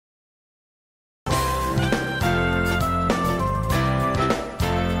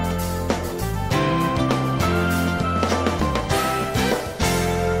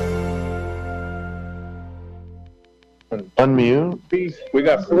Unmute. We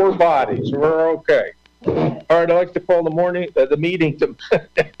got 4 bodies. We're okay. All right, I'd like to call the meeting to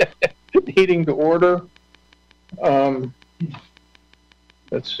meeting to order.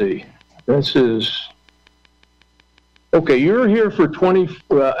 Let's see. This is okay. You're here for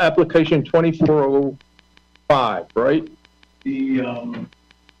application 2405, right? The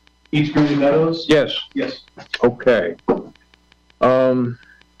East Granby Meadows. Yes. Yes. Okay. Well,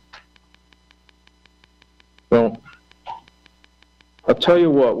 I'll tell you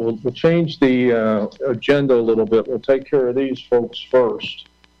what, we'll change the agenda a little bit. We'll take care of these folks first.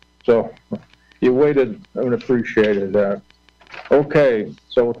 So you waited, I appreciated that. Okay,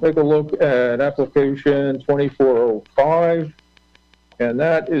 so we'll take a look at application 2405, and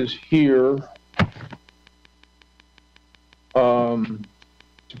that is here to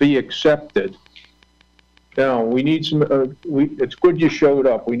be accepted. Now, we need some, it's good you showed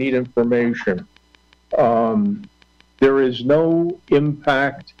up. We need information. There is no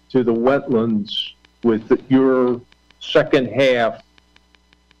impact to the wetlands with your second half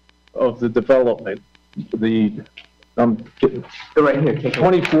of the development. Right here,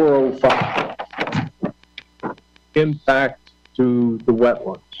 2405. Impact to the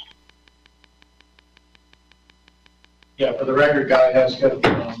wetlands. Yeah, for the record, Guy Heskett.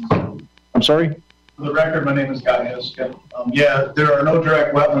 I'm sorry? For the record, my name is Guy Heskett. Yeah, there are no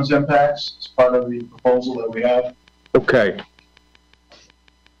direct wetlands impacts. It's part of the proposal that we have. Okay.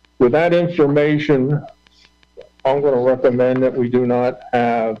 With that information, I'm going to recommend that we do not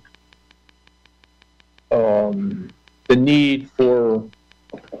have the need for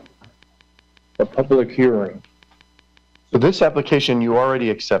a public hearing. So this application you already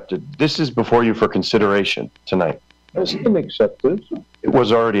accepted. This is before you for consideration tonight. It's been accepted. It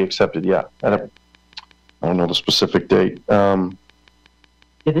was already accepted, yeah. I don't know the specific date. Yeah,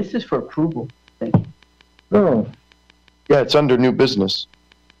 this is for approval. Thank you. No. Yeah, it's under new business.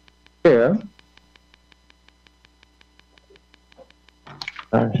 Yeah.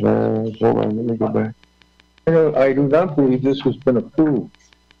 Hold on, let me go back. I do not believe this has been approved.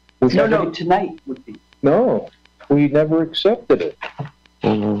 No, tonight would be. No, we never accepted it.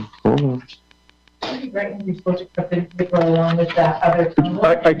 Hold on. Right, you're supposed to accept it before along with that other.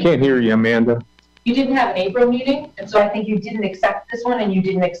 I can't hear you, Amanda. You didn't have an April meeting, and so I think you didn't accept this one, and you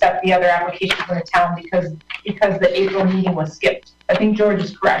didn't accept the other application from the town because the April meeting was skipped. I think George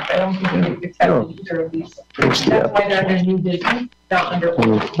is correct. I don't think you accepted either of these. That's why they're under new business, not under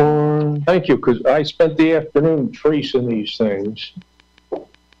old. Thank you, because I spent the afternoon tracing these things.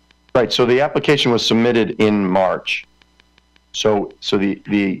 Right, so the application was submitted in March. So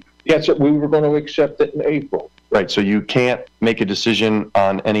the Yes, we were going to accept it in April. right, so you can't make a decision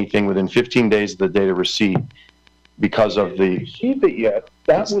on anything within 15 days of the date of receipt because of the... Received it yet?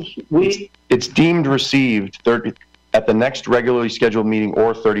 That was It's deemed received at the next regularly scheduled meeting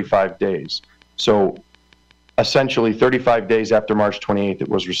or 35 days. So essentially 35 days after March 28th it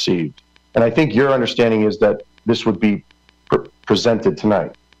was received. And I think your understanding is that this would be presented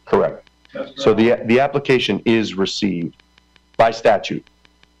tonight, correct? That's correct. So the application is received by statute.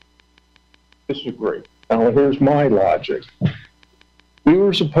 This is great. Now, here's my logic. We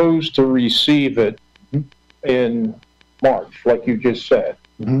were supposed to receive it in March, like you just said.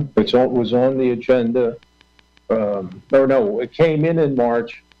 It was on the agenda. No, it came in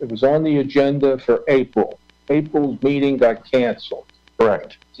March. It was on the agenda for April. April's meeting got canceled.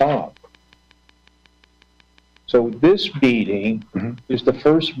 Correct. Stop. So this meeting is the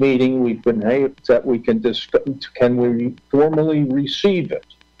first meeting we've been that we can discuss. Can we formally receive it?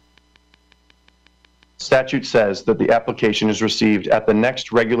 Statute says that the application is received at the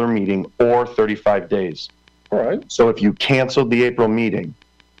next regular meeting or 35 days. All right. So if you canceled the April meeting,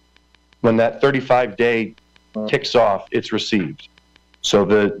 when that 35-day kicks off, it's received. So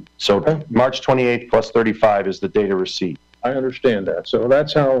March 28th plus 35 is the date of receipt. I understand that. So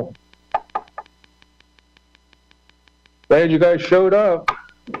that's how. Glad you guys showed up.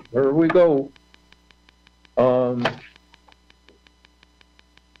 There we go.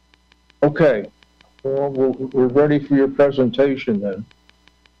 Okay. Well, we're ready for your presentation then.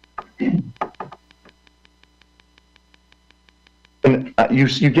 And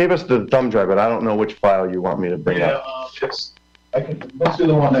you gave us the thumb drive, but I don't know which file you want me to bring up. Let's do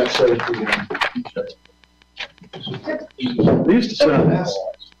the one that says they used to sit on this.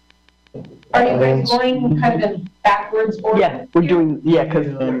 Are you guys going kind of backwards order? Yeah, we're doing, yeah, because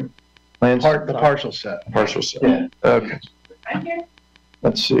The partial set. Partial set. Yeah. Okay. I'm here.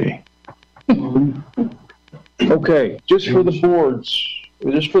 Let's see. Okay, just for the boards,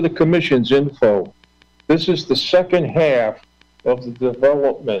 just for the commission's info, this is the second half of the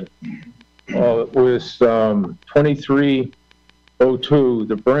development with 2302,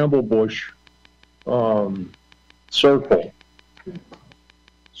 the Bramblebush circle.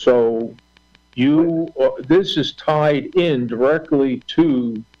 So this is tied in directly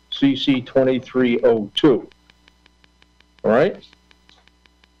to CC 2302, all right?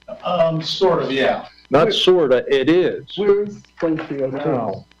 Sort of, yeah. Not sorta, it is. Where is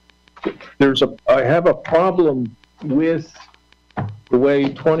 2302? Now, I have a problem with the way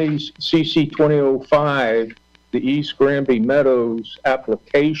CC 2005, the East Granby Meadows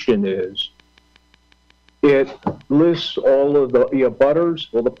application is. It lists all of the abutters.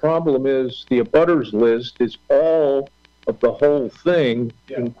 Well, the problem is the abutters list is all of the whole thing,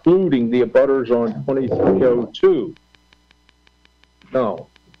 including the abutters on 2302. No.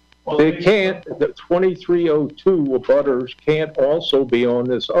 Well, They can't, the 2302 abutters can't also be on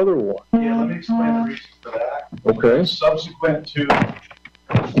this other one. Yeah, let me explain the reason for that. Okay. Subsequent to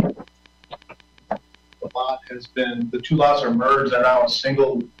the lot has been, the two lots are merged, they're now a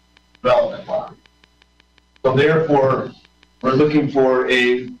single development lot. So therefore, we're looking for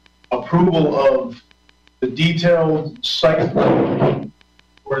a approval of the detailed site plan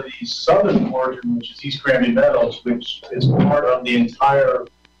for the southern portion, which is East Granby Meadows, which is part of the entire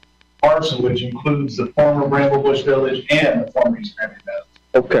parcel, which includes the former Bramblebush Village and the former East Granby Meadows.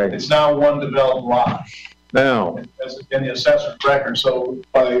 Okay. It's now one developed lot. Now, As in the assessor's record, so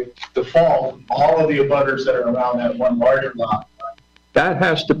by default, all of the abutters that are around that one larger lot. that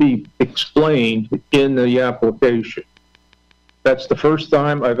has to be explained in the application. That's the first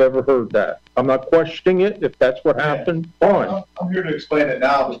time I've ever heard that. I'm not questioning it. If that's what happened, fine. I'm here to explain it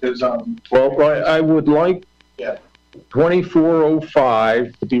now because, Well, I would like Yeah.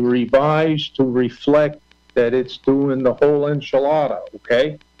 2405 to be revised to reflect that it's doing the whole enchilada,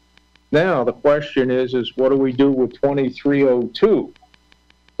 okay? Now, the question is what do we do with 2302?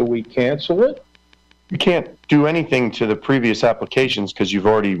 Do we cancel it? You can't do anything to the previous applications because you've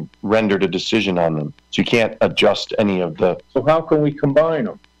already rendered a decision on them. So you can't adjust any of the, So how can we combine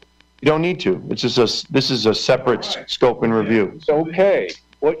them? you don't need to. It's just this is a separate scope and review. It's okay.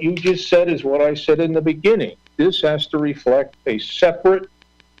 What you just said is what I said in the beginning. This has to reflect a separate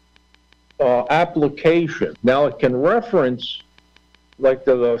application. Now, it can reference like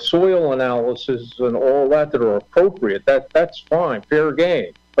the soil analysis and all that are appropriate. That's fine, fair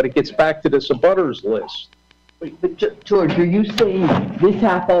game. But it gets back to this abutters list. But George, are you saying this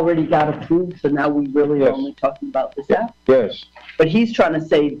app already got approved, so now we really are Yes. only talking about this app? Yes, But he's trying to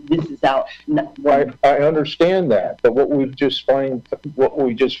say this is out. I understand that, but what we just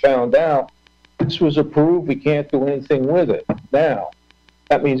found out, this was approved, we can't do anything with it. Now,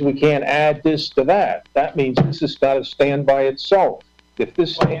 that means we can't add this to that. That means this has got to stand by itself. If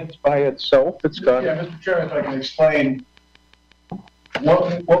this stands by itself, it's got Yeah, to... Mr. Chairman, if I can explain,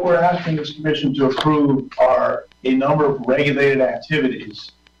 what we're asking this commission to approve are a number of regulated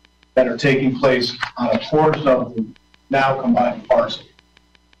activities that are taking place on a portion of the now combined parcel.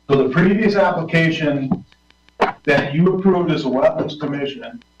 So the previous application that you approved as a wetlands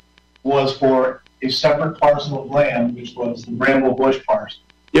commission was for a separate parcel of land, which was the Bramblebush parcel.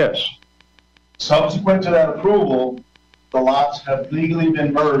 Yes, Subsequent to that approval, the lots have legally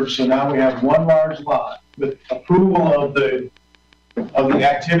been merged, so now we have one large lot with approval of the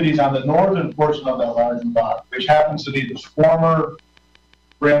activities on the northern portion of that large lot, which happens to be the former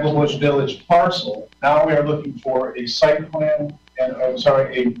Bramblebush Village parcel. Now we are looking for a site plan and,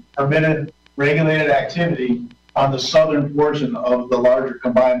 a permitted regulated activity on the southern portion of the larger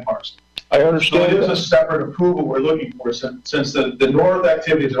combined parcel. I So understand it is a that. separate approval we're looking for, since the north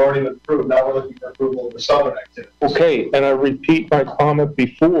activities have already been approved, now we're looking for approval of the southern activity. Okay, and I repeat my comment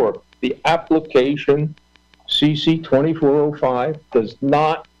before. The application CC 2405 does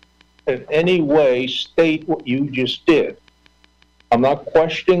not in any way state what you just did. I'm not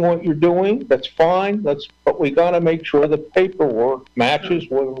questioning what you're doing. That's fine. But we got to make sure the paperwork matches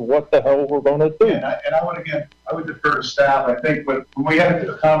with what the hell we're going to do. And I would defer to staff. I think when we had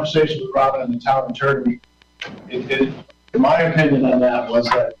a conversation with Robin and the town attorney, in my opinion on that was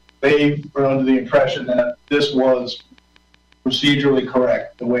that they were under the impression that this was procedurally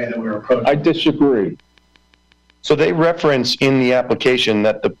correct, the way that we were approaching. I disagree. So they reference in the application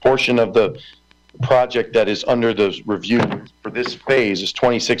that the portion of the project that is under the review for this phase is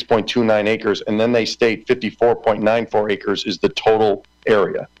 26.29 acres, and then they state 54.94 acres is the total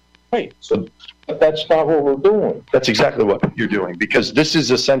area. Right. So, but that's not what we're doing. That's exactly what you're doing, because this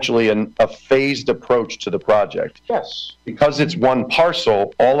is essentially a phased approach to the project. Yes. Because it's one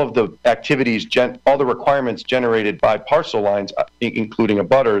parcel, all of the activities, all the requirements generated by parcel lines, including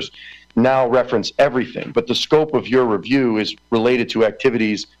abutters, now reference everything, but the scope of your review is related to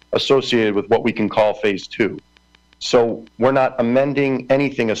activities associated with what we can call phase 2. So we're not amending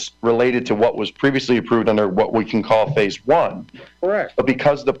anything related to what was previously approved under what we can call phase 1. Correct. But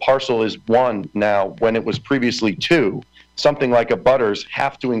because the parcel is 1 now, when it was previously 2, something like a butters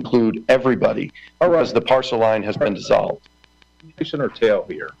have to include everybody because the parcel line has been dissolved. Chasing our tail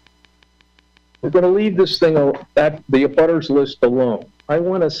here. We're going to leave this thing, the abutters list alone. I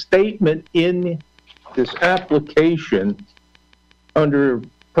want a statement in this application under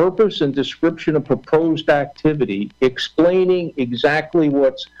purpose and description of proposed activity, explaining exactly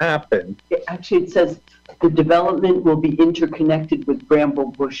what's happened. Actually, it says the development will be interconnected with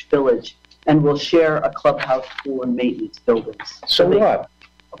Bramble Bush Village and will share a clubhouse, pool, and maintenance buildings. So what?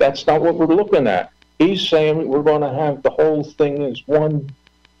 That's not what we're looking at. He's saying we're going to have the whole thing as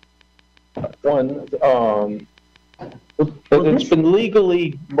it's been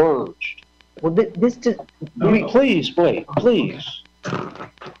legally merged. Well, this just, Please, wait, please.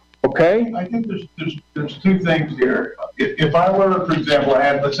 Okay? I think there's two things here. If I were, for example,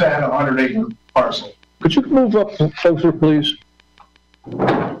 let's say I had a 100-acre parcel. Could you move up closer, please?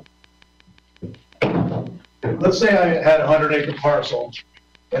 Let's say I had a 100-acre parcel,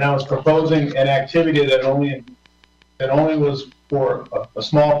 and I was proposing an activity that only was for a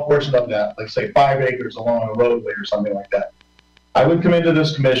small portion of that, like say 5 acres along a roadway or something like that. I would come into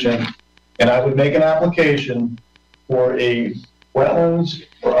this commission and I would make an application for a wetlands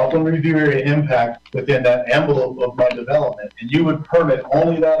or upland review area impact within that envelope of my development, and you would permit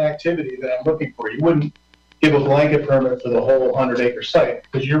only that activity that I'm looking for. You wouldn't give a blanket permit for the whole 100-acre site,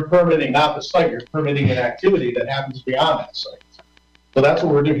 because you're permitting not the site, you're permitting an activity that happens beyond that site. So that's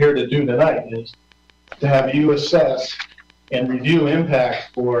what we're here to do tonight, is to have you assess and review impact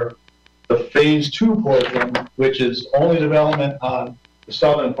for the phase 2 portion, which is only development on the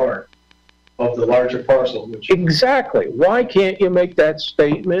southern part of the larger parcel. Which Exactly. Why can't you make that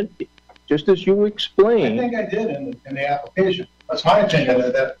statement just as you I explained? think I did in the application. That's my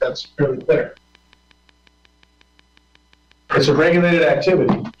opinion. That's fairly clear. It's a regulated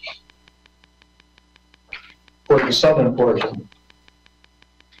activity for the southern portion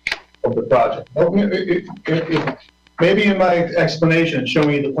of the project. Maybe in my explanation,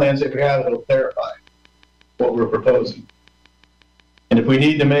 showing you the plans that we have, it'll clarify what we're proposing. And if we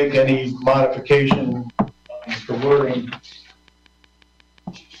need to make any modification for wording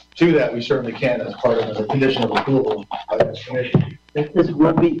to that, we certainly can as part of the condition of approval by this commission. this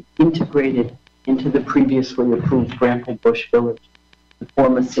will be integrated into the previously approved Bramble Bush Village to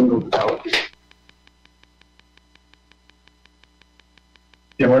form a single development.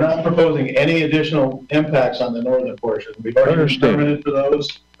 Yeah, we're not proposing any additional impacts on the northern portion. We've already permitted for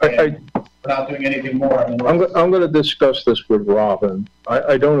those. We're not doing anything more on the north. I'm going to discuss this with Robin.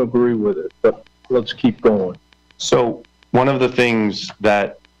 I don't agree with it, but let's keep going. So one of the things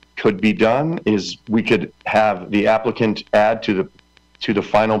that could be done is we could have the applicant add to the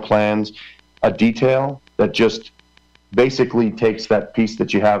final plans a detail that just basically takes that piece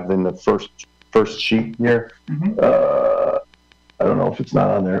that you have in the first sheet here. I don't know if it's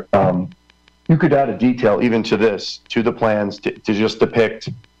not on there. You could add a detail even to the plans to just depict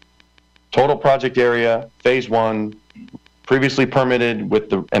total project area, phase 1, previously permitted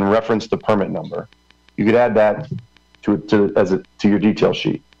and reference the permit number. You could add that to your detail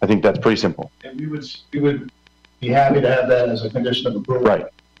sheet. I think that's pretty simple. And we would be happy to have that as a condition of approval. Right.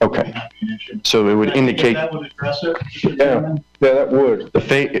 Okay. So it would indicate. That would address it. Yeah, that would. The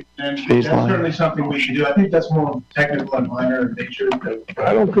phase that's line. certainly something we should do. I think that's more technical and minor in nature.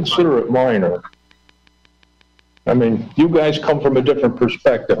 I don't consider it minor. I mean, you guys come from a different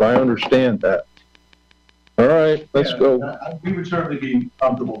perspective. I understand that. All right, let's go. We would certainly be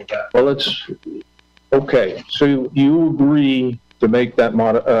comfortable with that. Well, okay, so you agree to make that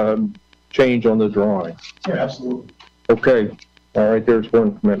change on the drawing? Yeah, absolutely. Okay, all right, there's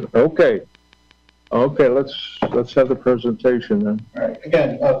one commitment. Okay, let's have the presentation then. All right,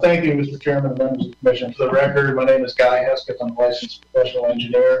 again, thank you, Mr. Chairman and members of the commission. For the record, my name is Guy Hesketh. I'm a licensed professional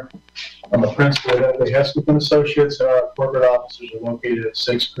engineer. I'm a principal at Hesketh & Associates, and our corporate offices are located at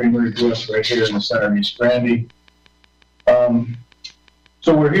 6 Creamery Bliss, right here in the center of East Granby.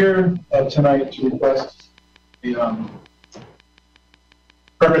 So we're here tonight to request the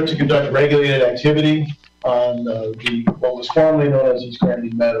permit to conduct regulated activity on what was formerly known as East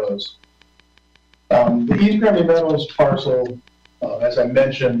Granby Meadows. The East Granby Meadows parcel, as I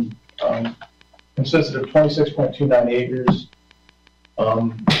mentioned, consisted of 26.29 acres.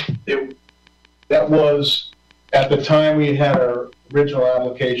 That was, at the time we had our original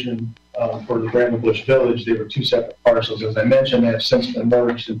application for the Granby Bush Village, they were two separate parcels. As I mentioned, they have since been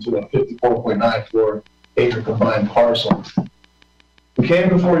merged into a 54.94 acre combined parcel. We came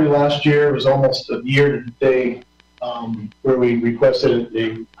before you last year. It was almost a year to the day where we requested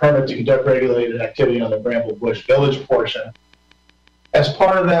a permit to conduct regulated activity on the Granby Bush Village portion. As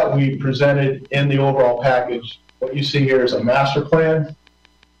part of that, we presented in the overall package, what you see here is a master plan,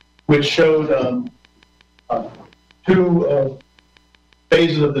 which showed two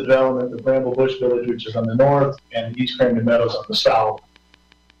phases of the development, the Granby Bush Village, which is on the north, and East Granby Meadows on the south.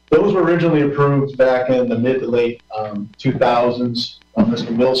 Those were originally approved back in the mid to late 2000s.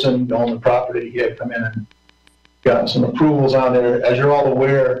 Mr. Wilson owned the property. He had come in and gotten some approvals on there. As you're all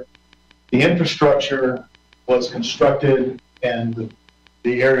aware, the infrastructure was constructed and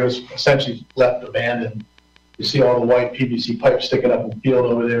the area was essentially left abandoned. You see all the white PVC pipes sticking up in the field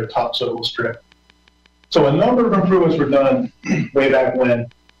over there, topsoil strip. So a number of improvements were done way back when,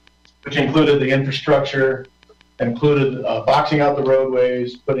 which included the infrastructure, included boxing out the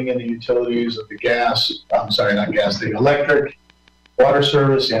roadways, putting in the utilities of the the electric, water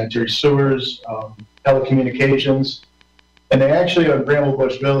service, sanitary sewers, telecommunications. And they actually, on Granby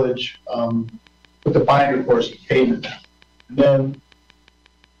Bush Village, put the binder course of pavement. And then,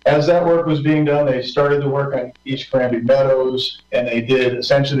 as that work was being done, they started the work on East Granby Meadows, and they did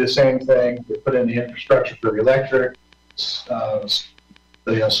essentially the same thing. They put in the infrastructure for the electric,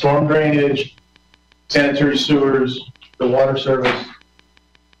 the storm drainage, sanitary sewers, the water service,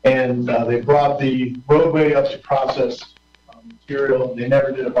 and they brought the roadway up to processed material. They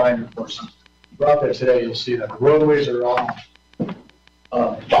never did a binder course. If you go out there today, you'll see that the roadways are all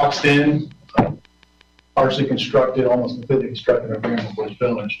boxed in, partially constructed, almost completely constructed in Granby Bush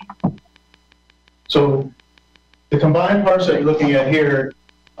Village. So the combined parcel you're looking at here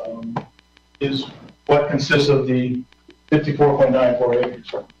is what consists of the 54.94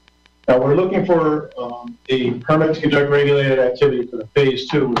 acres. Now we're looking for a permit to conduct regulated activity for the phase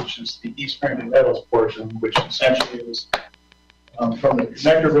 2, which is the East Granby Meadows portion, which essentially is from the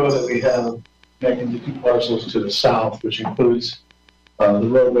connector road that we have connecting the two parcels to the south, which includes the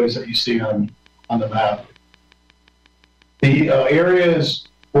roadways that you see on the map. The area is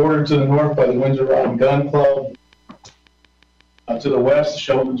bordered to the north by the Windsor Rod and Gun Club. To the west,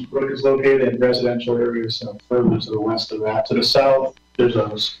 Sheldon's Brook is located in residential areas further to the west of that. To the south, there's a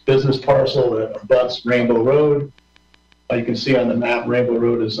business parcel that abuts Rainbow Road. You can see on the map, Rainbow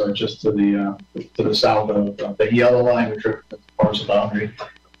Road is just to the south of the yellow line, which represents the parcel boundary.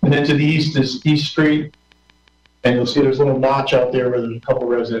 And then to the east is East Street. And you'll see there's a little notch out there where there's a couple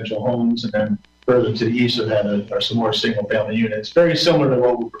residential homes, and then further to the east of that are some more single-family units. Very similar to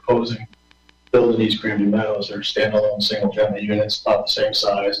what we're proposing building East Granby Meadows. They're standalone single-family units, about the same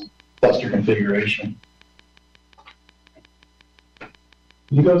size and cluster configuration.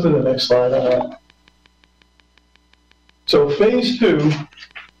 Can you go to the next slide on that? So phase 2,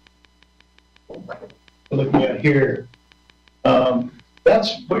 we're looking at here.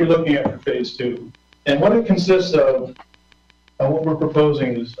 That's what you're looking at for phase 2. And what it consists of, what we're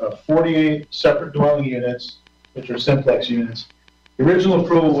proposing is 48 separate dwelling units, which are simplex units. The original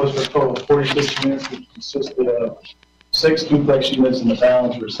approval was for a total of 46 units, which consisted of 6 duplex units and the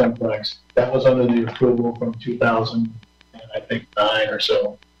balance were simplex. That was under the approval from 2009 or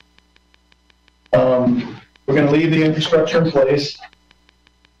so. We're going to leave the infrastructure in place.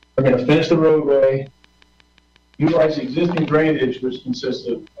 We're going to finish the roadway, utilize the existing drainage, which consists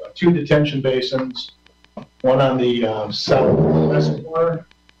of 2 detention basins, one on the southwest corner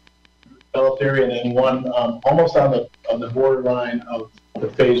developed area, and then one almost on the borderline of the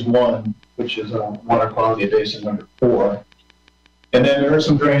phase 1, which is water quality basin number 4. And then there is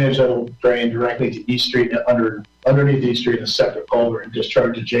some drainage that will drain directly to East Street, underneath East Street in a separate culvert and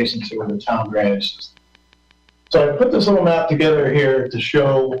discharge adjacent to where the town drainage is. So I put this little map together here to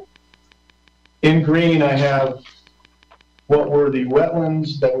show, in green I have what were the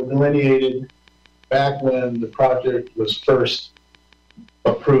wetlands that were delineated back when the project was first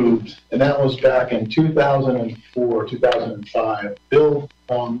approved, and that was back in 2004, 2005. Bill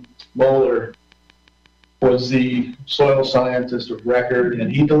Moeller was the soil scientist of record,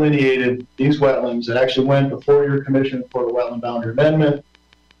 and he delineated these wetlands. It actually went before your commission for the wetland boundary amendment,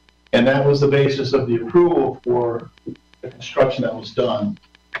 and that was the basis of the approval for the construction that was done.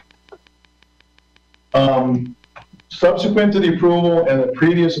 Subsequent to the approval and the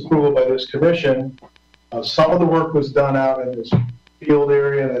previous approval by this commission, some of the work was done out in this field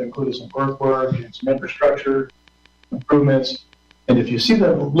area that included some earthwork and some infrastructure improvements. And if you see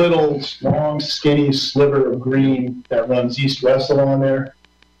the little long, skinny sliver of green that runs east-west along there,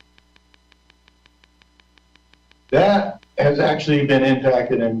 that has actually been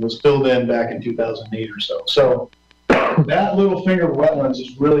impacted and was filled in back in 2008 or so. So that little finger of wetlands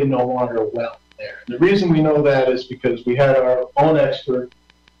is really no longer a well there. And the reason we know that is because we had our own expert,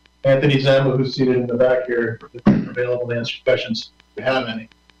 Anthony Zamba, who's seated in the back here, available to answer questions if you have any.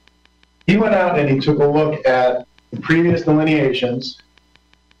 He went out and he took a look at the previous delineations,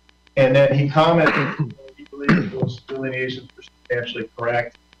 and then he commented he believed those delineations were substantially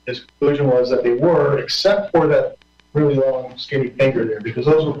correct. His conclusion was that they were, except for that really long skinny finger there, because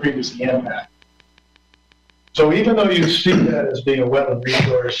those were previously impacted. So even though you see that as being a wetland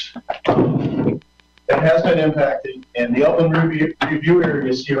resource, it has been impacted, and the upland review area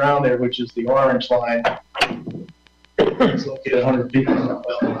you see around there, which is the orange line, it's located 100 feet from that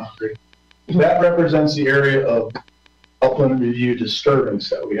wetland boundary. That represents the area of upland review disturbance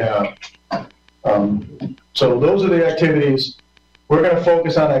that we have. So those are the activities. We're going to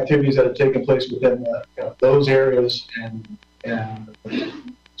focus on activities that have taken place within those areas, and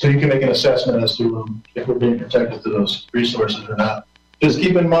so you can make an assessment as to if we're being protected to those resources or not. Just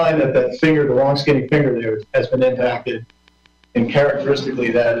keep in mind that that finger, the long skinny finger there, has been impacted, and characteristically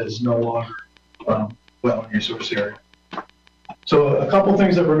that is no longer wetland resource area. So a couple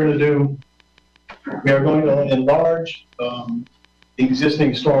things that we're going to do. We are going to enlarge the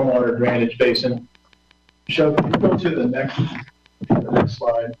existing stormwater drainage basin. Michelle, can you go to the next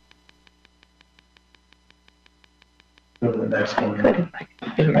slide? Go to the next one.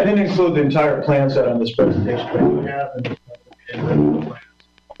 I didn't include the entire plan set on this presentation, but we have in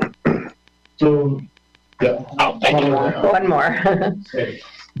so, yeah. Oh, thank you. One more. Okay.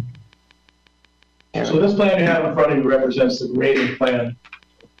 So this plan you have in front of you represents the grading plan,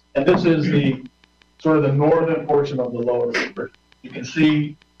 and this is the sort of the northern portion of the lower river. You can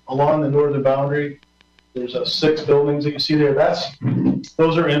see along the northern boundary, there's 6 buildings that you see there.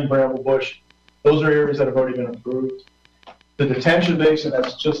 Those are in Bramble Bush. Those are areas that have already been approved. The detention basin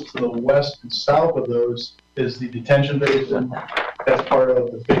that's just to the west and south of those is the detention basin. That's part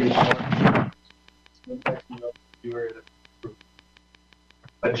of the phase 1.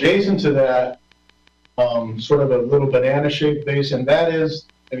 Adjacent to that, sort of a little banana-shaped basin, that is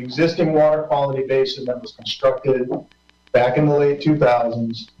an existing water quality basin that was constructed back in the late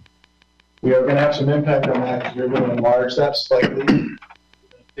 2000s. We are going to have some impact on that because we're going to enlarge that slightly. We're going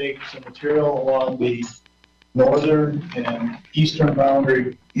to take some material along the northern and eastern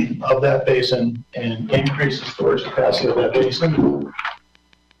boundary of that basin and increase the storage capacity of that basin.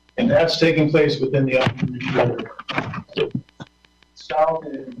 And that's taking place within the upland river. South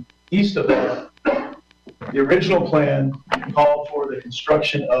and east of that, the original plan called for the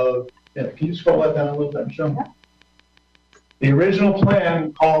construction of, can you scroll that down a little bit, Michelle? The original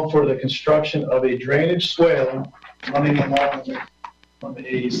plan called for the construction of a drainage swale running along from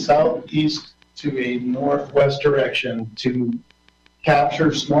a southeast to a northwest direction to capture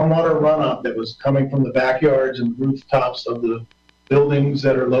stormwater runoff that was coming from the backyards and rooftops of the buildings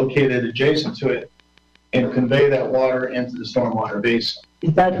that are located adjacent to it and convey that water into the stormwater basin.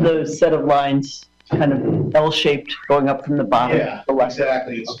 Is that the set of lines kind of L-shaped going up from the bottom? Yeah,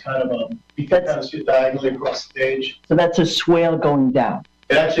 exactly. It's kind of you can kind of see it diagonally across the page. So that's a swale going down?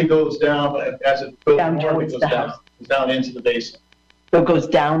 It actually goes down, but as it goes Down north, towards it the goes down. house. It's down into the basin. So it goes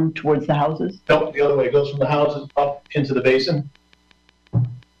down towards the houses? No, the other way. It goes from the houses up into the basin.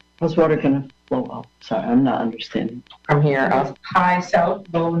 How's water gonna flow out? Sorry, I'm not understanding. From here up. High, south,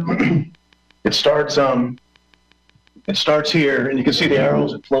 low, north. It starts here, and you can see the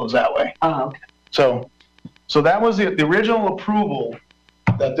arrows. It flows that way. Oh, okay. So that was the original approval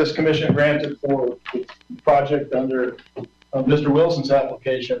that this commission granted for the project under Mr. Wilson's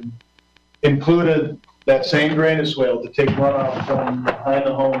application included that same drainage swale to take runoff from behind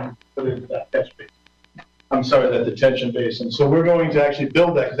the home, put it into that catch basin. I'm sorry, that detention basin. So we're going to actually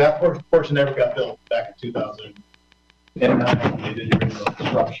build that, because that portion never got built back in 2009 when they did the original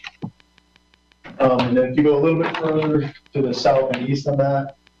construction. And then if you go a little bit further to the south and east on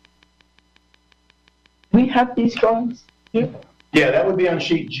that. We have these drawings here? Yeah, that would be on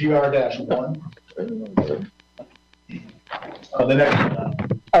sheet GR-1. The next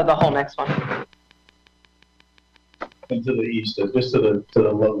one. Oh, the whole next one. And to the east, just to the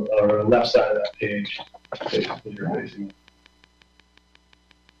low, or left side of that page. You're facing.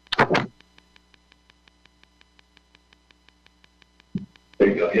 There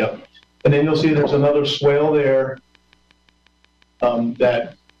you go, yep. And then you'll see there's another swale there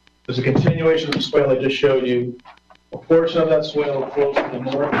that is a continuation of the swale I just showed you. A portion of that swale flows to the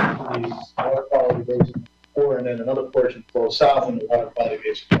north into the water quality basin 4, and then another portion flows south into water quality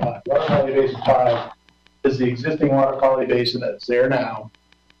basin 5. Water quality basin 5 is the existing water quality basin that's there now.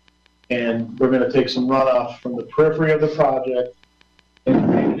 and we're gonna take some runoff from the periphery of the project and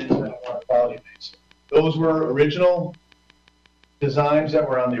drain it into that water quality basin. Those were original designs that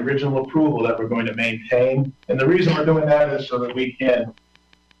were on the original approval that we're going to maintain. And the reason we're doing that is so that we can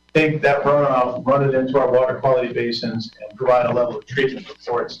take that runoff, run it into our water quality basins, and provide a level of treatment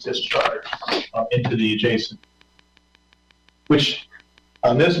before it's discharged into the adjacent, which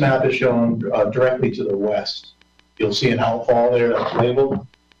on this map is shown directly to the west. You'll see an outfall there that's labeled.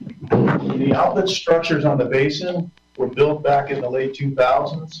 The outlet structures on the basin were built back in the late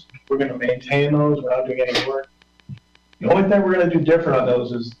 2000s. We're going to maintain those. We're not doing any work. The only thing we're going to do different on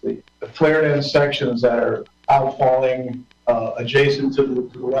those is the flared end sections that are outfalling adjacent to the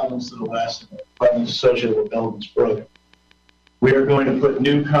wetlands to the west, and the wetlands associated with Belden's Brook. We are going to put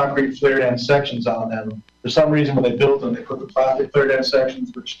new concrete flared end sections on them. For some reason, when they built them, they put the plastic flared end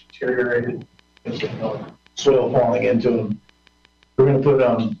sections, which deteriorated because of soil falling into them. We're going to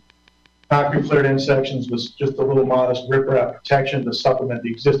put concrete flared end sections with just a little modest riprap protection to supplement the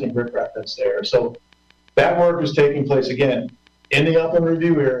existing riprap that's there. So that work is taking place again in the upland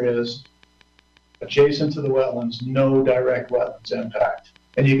review areas adjacent to the wetlands, no direct wetlands impact.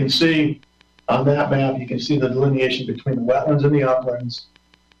 And you can see on that map, you can see the delineation between the wetlands and the uplands.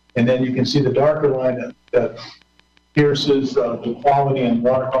 And then you can see the darker line that pierces the quality and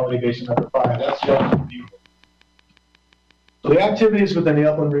water quality basin number 5. That's the upland review. So the activities within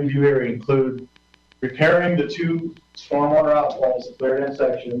the upland review area include repairing the 2 stormwater outfalls, the flared end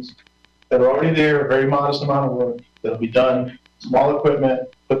sections that are already there, a very modest amount of work that'll be done, small equipment,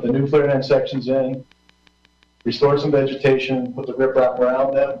 put the new flared end sections in, restore some vegetation, put the riprap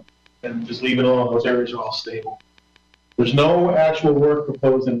around them, and just leave it alone. Those areas are all stable. There's no actual work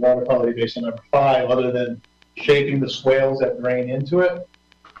proposed in water quality basin number 5 other than shaping the swales that drain into it.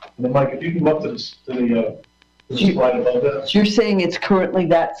 And then Mike, if you can go up to the slide above that. So you're saying it's currently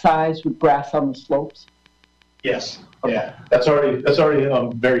that size with grass on the slopes? Yes, yeah, that's already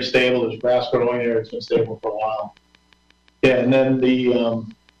very stable. There's grass growing there. It's been stable for a while. Yeah, and then the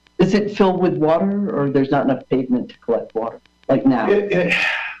is it filled with water, or there's not enough pavement to collect water like now? It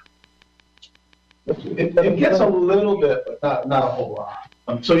gets a little bit, but not a whole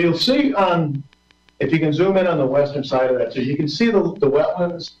lot. So you'll see if you can zoom in on the western side of that, so you can see the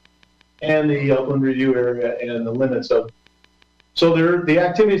wetlands and the upland review area and the limits of. So the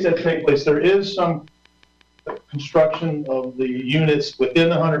activities that take place, there is some construction of the units within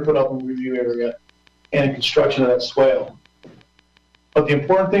the 100-foot upland review area and construction of that swale. But the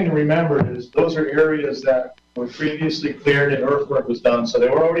important thing to remember is those are areas that were previously cleared and earthwork was done, so they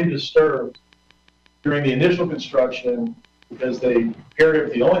were already disturbed during the initial construction because they repaired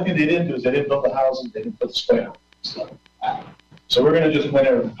everything. The only thing they didn't do is they didn't build the houses, they didn't put the swale. So we're going to just went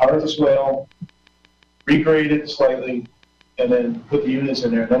there, part the swale, regrade it slightly, and then put the units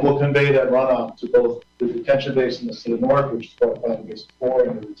in there. And then we'll convey that runoff to both the detention basin to the north, which is Water Basin 4,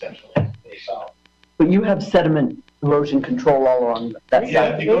 and the detention basin to the south. But you have sediment erosion control all along that side.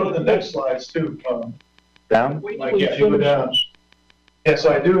 Yeah, if you go to the next slides too. Down? Like, yeah, you go down. Yeah,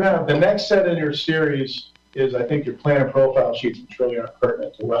 so I do have, the next set in your series is, I think, your plan and profile sheets, which really aren't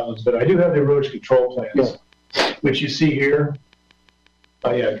pertinent to wetlands, but I do have the erosion control plans, which you see here.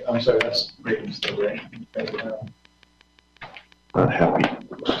 Oh yeah, I'm sorry, that's great. Not happy.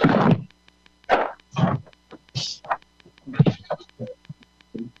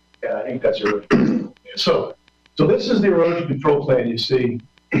 Yeah, I think that's your. So this is the erosion control plan you see,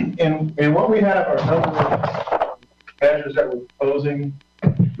 and what we have are a number of measures that we're proposing,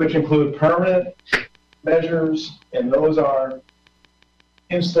 which include permanent measures, and those are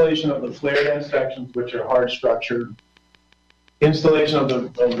installation of the flared end sections, which are hard structured, installation of the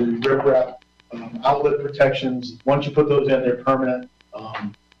riprap outlet protections. Once you put those in, they're permanent.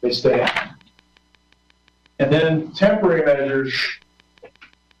 They stay. And then temporary measures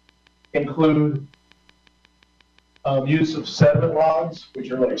include use of sediment logs,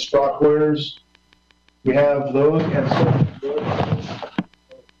 which are like straw quarters. We have those and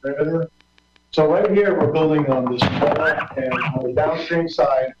perimeter. So right here, we're building on this wall, and on the downstream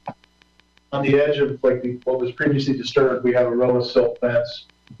side, on the edge of like what was previously disturbed, we have a row of silt fence,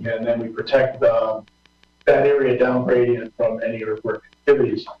 and then we protect that area down gradient from any earthwork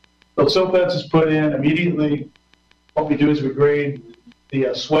activities. So silt fence is put in immediately. What we do is we grade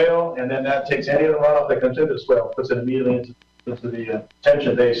the swale, and then that takes any of the runoff that comes into the swale, puts it immediately into the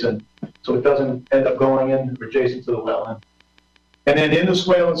detention basin, so it doesn't end up going in adjacent to the wetland. And then in the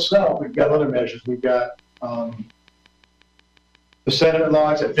swale itself, we've got other measures. We've got the sediment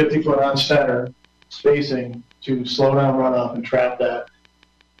logs at 50 foot on center spacing to slow down runoff and trap that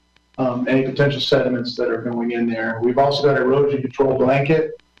any potential sediments that are going in there. We've also got an erosion control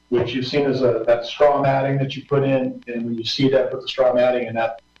blanket which you've seen as that straw matting that you put in, and when you see that, put the straw matting, and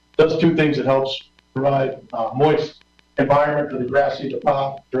that does two things. It helps provide moist environment for the grass seed to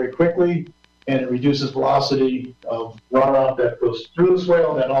pop very quickly, and it reduces velocity of runoff that goes through the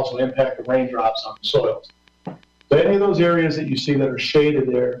swale, and then also impact the raindrops on the soils. So any of those areas that you see that are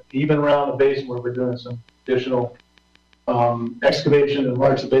shaded there, even around the basin where we're doing some additional excavation and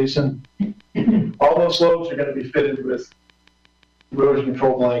enlarge the basin, all those slopes are going to be fitted with erosion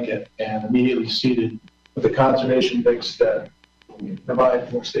control blanket and immediately seeded with a conservation mix that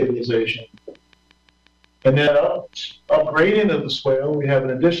provide more stabilization. And then upgrading of the swale, we have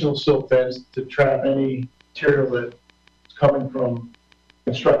an additional silt fence to trap any material that's coming from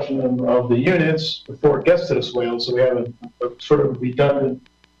construction of the units before it gets to the swale. So we have a sort of redundant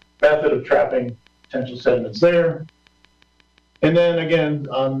method of trapping potential sediments there. And then again,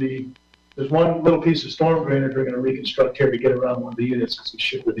 there's one little piece of storm drainage we're going to reconstruct here to get around one of the units as we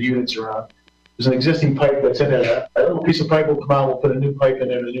shift the units around. There's an existing pipe that's in there. That little piece of pipe will come out. We'll put a new pipe in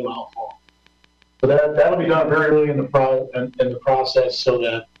there, a new outfall. So that'll be done very early in the process, so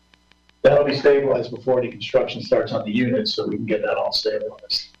that that'll be stabilized before any construction starts on the units, so we can get that all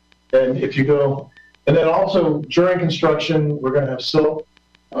stabilized. And if you go, and then also during construction, we're going to have silt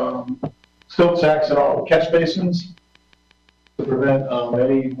sacks in all the catch basins to prevent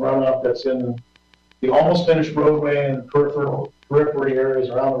any runoff that's in the almost finished roadway and periphery areas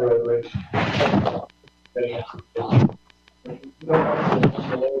around the roadway.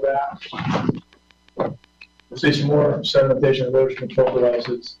 Below that, we'll see some more sedimentation and erosion control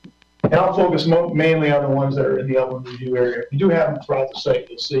devices. And I'll focus mainly on the ones that are in the upland review area. We do have them throughout the site.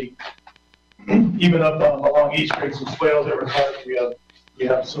 You'll see, even up along East Street, some swales that were we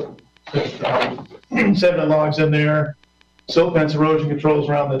have some sediment logs in there. Silt fence erosion controls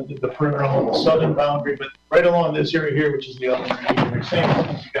around the perimeter along the southern boundary, but right along this area here, which is the upland review area, same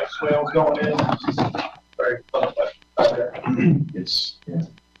thing. You've got swales going in. Sorry,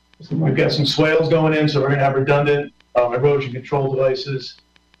 we've got some swales going in, so we're going to have redundant erosion control devices.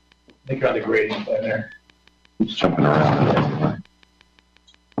 I think you're on the grading plan there. Just jumping around.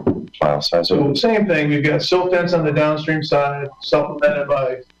 File size. So same thing, we've got silt fence on the downstream side, supplemented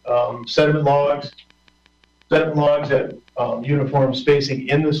by sediment logs at uniform spacing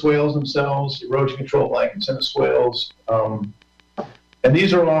in the swales themselves, erosion control blankets in the swales. And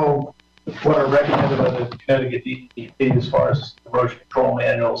these are all what are recommended by the Connecticut DEP as far as erosion control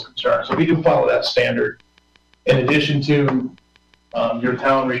manual is concerned. So we do follow that standard in addition to your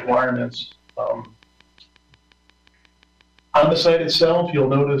town requirements. On the site itself, you'll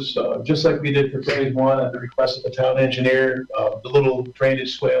notice, just like we did for phase one at the request of the town engineer, the little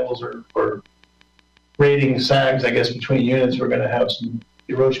drainage swales or grading sags, I guess, between units, we're going to have some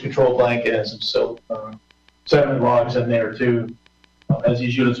erosion control blanket and some silt sediment logs in there too, as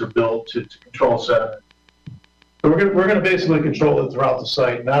these units are built to control sediment. So we're going to basically control it throughout the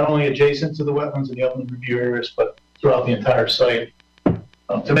site, not only adjacent to the wetlands and the upland review areas, but throughout the entire site,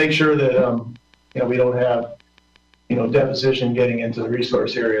 to make sure that we don't have deposition getting into the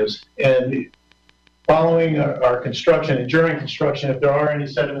resource areas. And following our construction and during construction, if there are any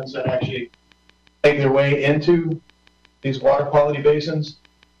sediments that actually make their way into these water quality basins,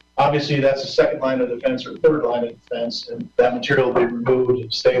 obviously that's the second line of defense or third line of defense, and that material will be removed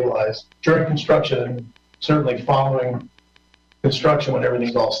and stabilized during construction, and certainly following construction when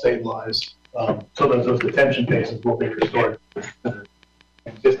everything's all stabilized, so that those detention basins will be restored to the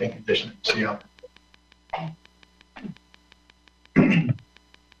existing condition. Yeah.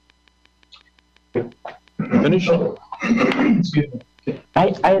 Finish? Excuse me.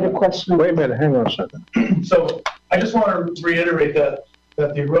 I had a question. Wait a minute, hang on a second. So I just want to reiterate that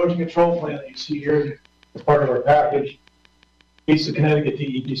the erosion control plan that you see here as part of our package meets the Connecticut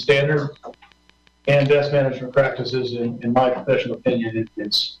DEP standard and best management practices. In my professional opinion,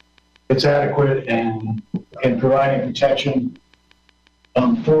 it's adequate and providing protection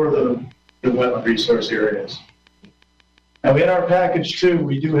for the wetland resource areas. Now in our package too,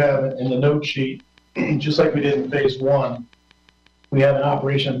 we do have in the note sheet, just like we did in phase one, we have an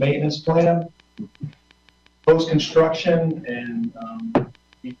operation and maintenance plan, post-construction, and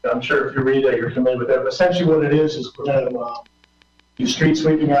I'm sure if you read that, you're familiar with that. But essentially what it is we're going to do street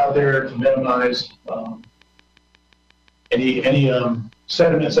sweeping out there to minimize any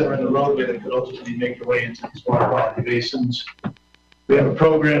sediments that are in the roadway that could ultimately make their way into these water quality basins. We have a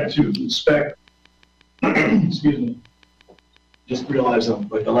program to inspect, excuse me, just realized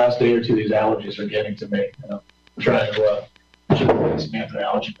like the last day or two, these allergies are getting to me. I'm trying to some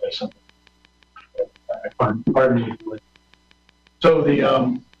anti-allergy medicine. Pardon me. So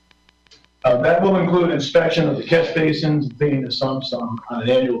That will include inspection of the catch basins and cleaning the sumps on an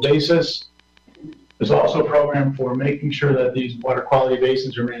annual basis. There's also a program for making sure that these water quality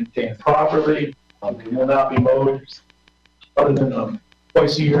basins are maintained properly. They will not be mowed other than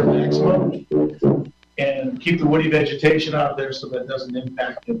twice a year maximum. And keep the woody vegetation out there so that doesn't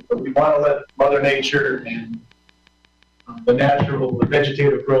impact it. But we want to let Mother Nature and the natural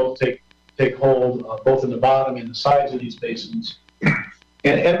vegetative growth take hold both in the bottom and the sides of these basins.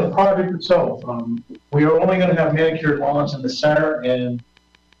 And the project itself, we are only going to have manicured lawns in the center and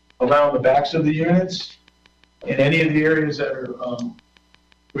around the backs of the units. In any of the areas that are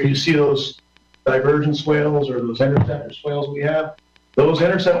where you see those divergent swales or those interceptor swales we have, those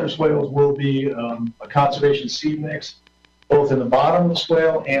interceptor swales will be a conservation seed mix, both in the bottom of the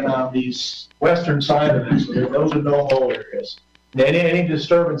swale and on the western side of it. So those are no-mow areas. And any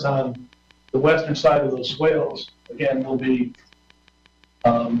disturbance on the western side of those swales, again, will be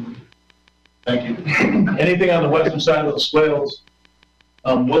thank you. Anything on the western side of the swales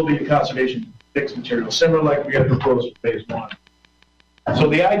will be a conservation fixed material, similar like we had proposed for phase 1. So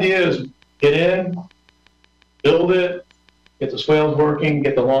the idea is get in, build it, get the swales working,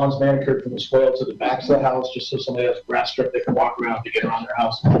 get the lawns manicured from the swale to the backs of the house, just so somebody has a grass strip they can walk around to get around their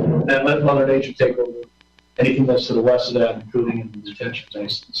house, and then let Mother Nature take over anything that's to the west of that, including in the detention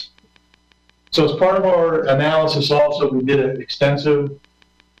basins. So as part of our analysis also, we did an extensive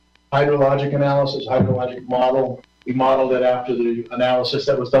hydrologic analysis, hydrologic model. We modeled it after the analysis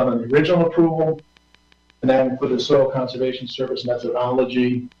that was done on the original approval. And then for the Soil Conservation Service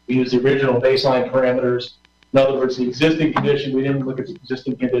methodology, we used the original baseline parameters. In other words, the existing condition, we didn't look at the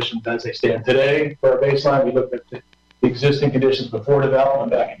existing conditions as they stand today. For our baseline, we looked at the existing conditions before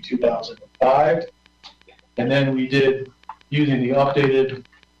development back in 2005. And then we did, using the updated,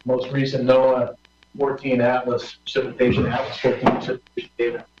 most recent NOAA 14 Atlas precipitation, Atlas 14 precipitation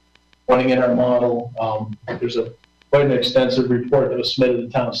data, running in our model. There's quite an extensive report that was submitted to the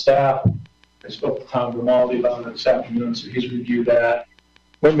town staff. I spoke to Tom Grimaldi about it this afternoon, so he's reviewed that.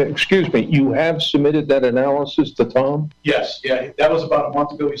 Wait a minute, excuse me, you have submitted that analysis to Tom? Yes, yeah, that was about a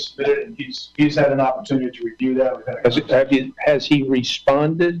month ago. He submitted it, and he's had an opportunity to review that. Has he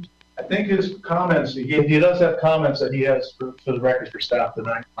responded? I think his comments, he does have comments that he has for the record for staff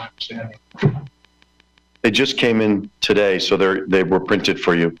tonight, my understanding. They just came in today, so they were printed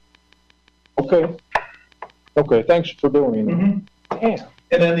for you. Okay. Okay, thanks for doing it. Mm-hmm. Yeah.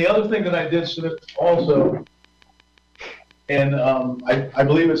 And then the other thing that I did submit also, and I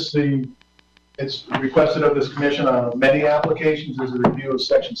believe it's requested of this commission on many applications, is a review of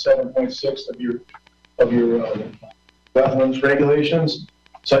section 7.6 of your wetlands regulations.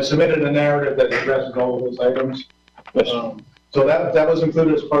 So I submitted a narrative that addresses all of those items. So that was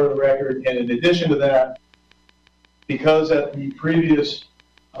included as part of the record. And in addition to that, because at the previous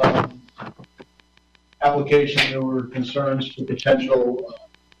application, there were concerns for potential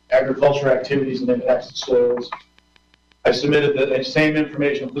agricultural activities and impacts to soils, I submitted the same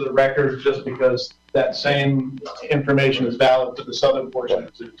information to the record just because that same information is valid to the southern portion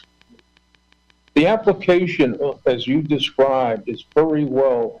of the The application, as you described, is very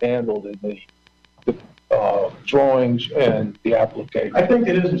well handled in the drawings and the application. I think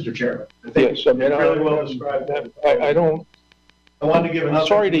it is, Mr. Chairman. I think Yes, I mean, it's really well described. I wanted to give an I'm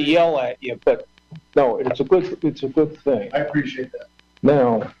sorry to yell at you, but no, it's a good thing. I appreciate that.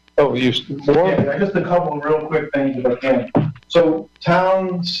 Now, Yeah, just a couple of real quick things if I can. So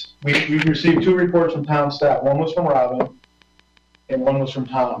towns, we received 2 reports from town staff. One was from Robin and one was from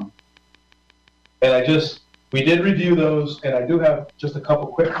Tom. And we did review those, and I do have just a couple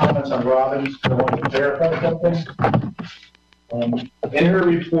quick comments on Robin's, because I want to verify something. In her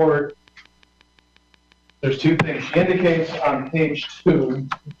report, there's 2 things. She indicates on page 2,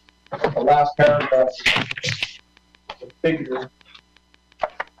 the last paragraph, the figure.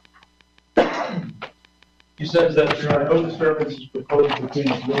 He says that there are no disturbances proposed between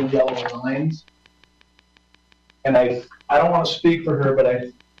the blue and yellow lines. And I don't want to speak for her, but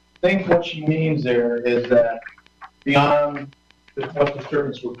I think what she means there is that beyond what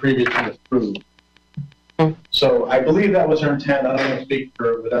disturbance were previously approved. So I believe that was her intent. I don't want to speak for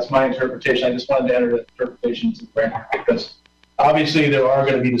her, but that's my interpretation. I just wanted to enter that interpretation into the record because obviously there are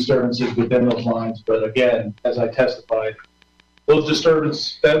going to be disturbances within those lines. But again, as I testified, those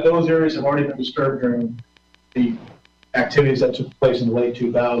areas have already been disturbed during the activities that took place in the late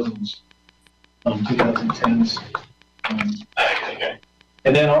 2000s, 2010s.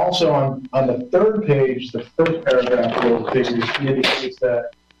 And then also on the 3rd page, the first paragraph of the figures indicates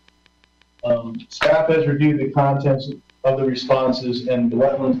that staff has reviewed the contents of the responses and the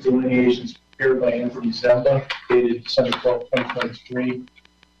wetlands delineations prepared by Anthony Zemba, dated December 12, 2023.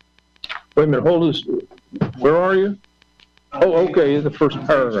 Wait a minute, hold this, where are you? Oh, okay, the first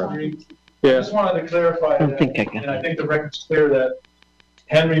paragraph. I Yeah, just wanted to clarify that, and I think the record's clear that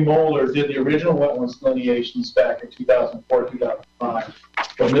Henry Moeller did the original wetlands delineations back in 2004, 2005.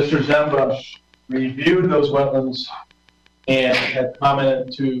 But Mr. Zemba reviewed those wetlands and had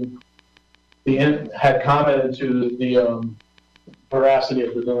commented to the veracity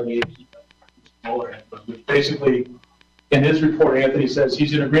of the delineation. Basically, in his report, Anthony says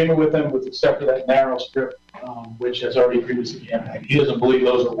he's in agreement with them with except for that narrow strip, which has already previously been impacted. He doesn't believe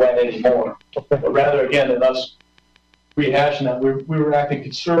those are wet anymore. But rather, again, than us rehashing that, we were acting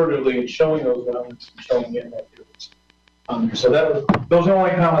conservatively in showing those wetlands and showing the impact. So those are the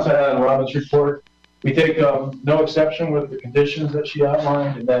only comments I had on Robin's report. We take no exception with the conditions that she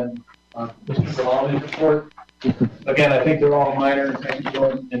outlined, and then Mr. Grimaldi's report. Again, I think they're all minor and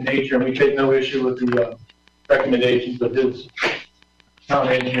technical in nature, and we take no issue with the recommendations of his town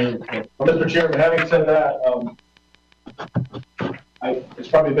engineer. Mr. Chairman, having said that, it's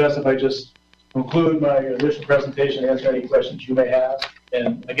probably best if I just conclude my initial presentation and answer any questions you may have.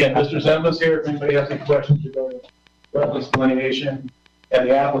 And again, Mr. Zemba's here if anybody has any questions regarding wetlands delineation, and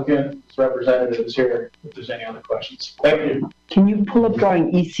the applicant's representative is here if there's any other questions. Thank you. Can you pull up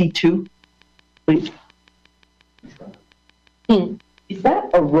drawing EC2, please? Is that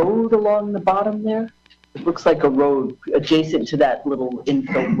a road along the bottom there? It looks like a road adjacent to that little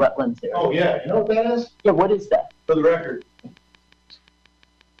infill wetlands area. Oh, yeah, you know what that is? Yeah, what is that? For the record,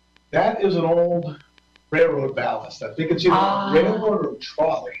 that is an old railroad ballast. I think it's either a railroad or a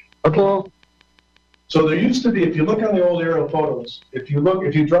trolley. Okay. So there used to be, if you look on the old aerial photos, if you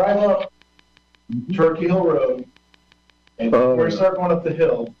drive up Turkey Hill Road, and before you start going up the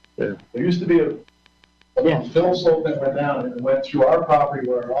hill, there used to be a fill slope that went down, and it went through our property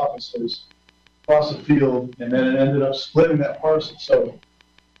where our office is, across the field, and then it ended up splitting that parcel. So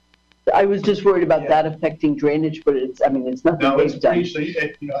I was just worried about that affecting drainage, but it's nothing it's they've done. pretty. So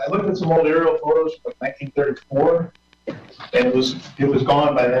I looked at some old aerial photos from 1934, and it was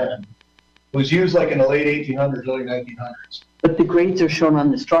gone by then. It was used like in the late 1800s, early 1900s. But the grades are shown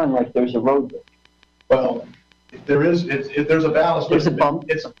on this drawing like there's a road there. Well, there's a ballast. There's a bump?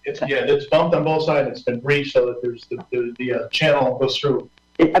 It's bumped on both sides. It's been breached so that there's the channel goes through.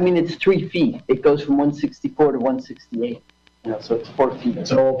 It's 3 feet. It goes from 164 to 168. So it's 4 feet.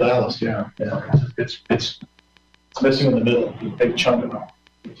 It's an old ballast, yeah. It's missing in the middle. A big chunk of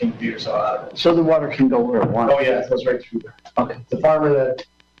 15 feet or so out of it. So the water can go where it wants. Oh, yeah, it goes right through there. Okay. The farmer that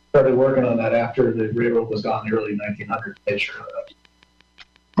started working on that after the railroad was gone in the early 1900s made sure of that.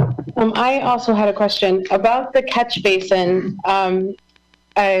 I also had a question about the catch basin. I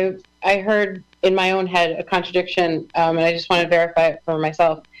heard in my own head a contradiction, and I just want to verify it for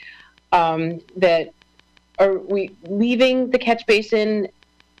myself. That are we leaving the catch basin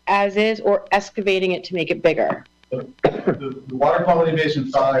as is, or excavating it to make it bigger? The Water Quality Basin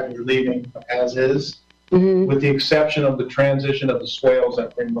 5 we're leaving as is, with the exception of the transition of the swales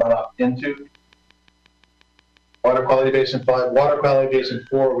that bring runoff into. Water Quality Basin 5, Water Quality Basin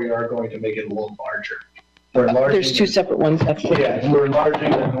 4, we are going to make it a little larger. We're enlarging. There's two separate ones. That's we're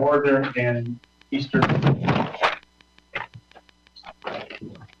enlarging the northern and eastern.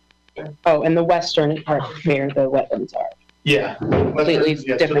 Oh, and the western part where the wetlands are. Yeah. Completely to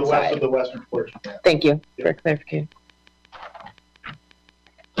the different west side. of the western portion. Yeah. Thank you for clarification.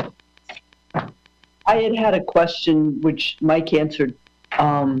 I had a question which Mike answered.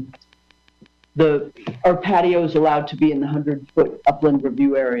 Our patio is allowed to be in the 100-foot upland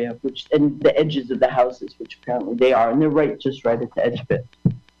review area, and the edges of the houses, which apparently they are, and they're just right at the edge of it.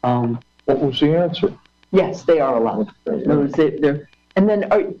 what was the answer? Yes, they are allowed. And then,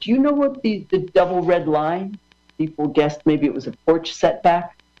 do you know what the double red line? People guessed maybe it was a porch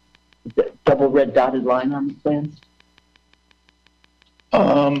setback. The double red dotted line on the plans.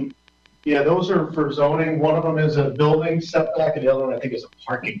 Yeah, those are for zoning. One of them is a building setback, and the other one I think is a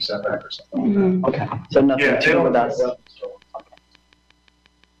parking setback or something like that. Okay, so nothing Yeah, to they do don't with us.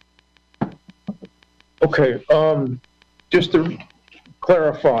 Okay, just to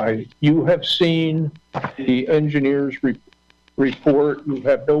clarify, you have seen the engineer's report, you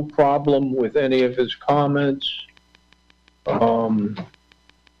have no problem with any of his comments,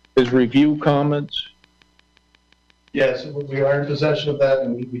 his review comments? Yes, we are in possession of that,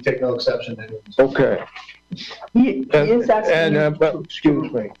 and we take no exception to it. Okay. He is asking.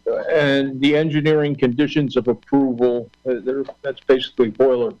 Excuse me, and the engineering conditions of approval, that's basically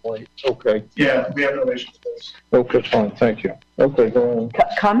boilerplate, okay. Yeah, we have no issues with this. Okay, fine, thank you. Okay, go on.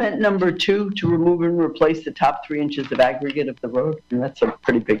 Comment number 2, to remove and replace the top 3 inches of aggregate of the road, and that's a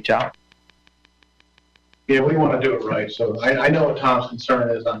pretty big job. Yeah, we want to do it right, so I know what Tom's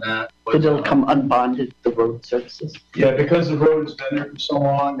concern is on that. but, It'll come unbonded, the road surfaces. Yeah, because the road's been there for so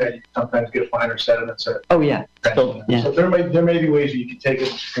long that you sometimes get finer sediments. Oh, yeah. So, yeah. So there may be ways that you can take it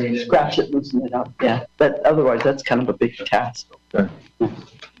and screen it. Scratch it, loosen it up, yeah. But otherwise, that's kind of a big task.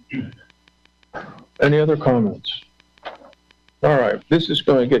 Any other comments? All right, this is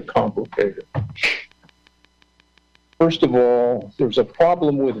going to get complicated. First of all, there's a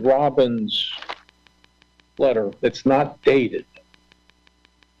problem with Robin's letter that's not dated.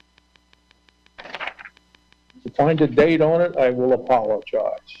 If you find a date on it, I will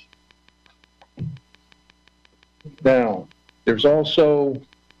apologize. Now, there's also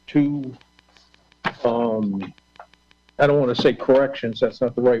two, I don't want to say corrections, that's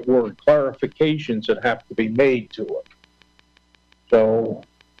not the right word, clarifications that have to be made to it. So,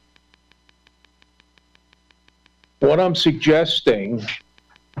 what I'm suggesting,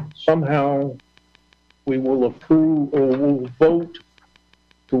 somehow we will approve or will vote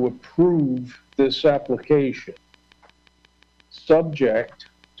to approve this application, subject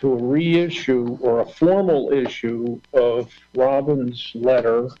to a reissue or a formal issue of Robin's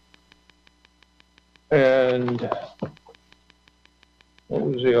letter. And what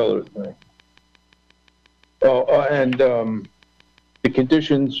was the other thing? Oh, and the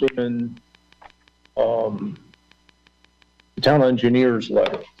conditions in the town engineer's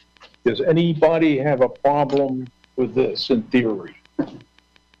letter. Does anybody have a problem with this in theory?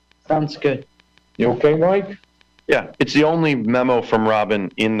 Sounds good. You okay, Mike? Yeah, it's the only memo from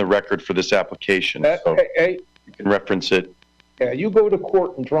Robin in the record for this application, so Hey, you can reference it. yeah, you go to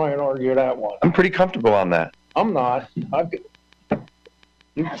court and try and argue that one. I'm pretty comfortable on that, I'm not.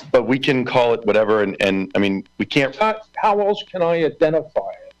 but we can call it whatever, and I mean, we can't, How else can I identify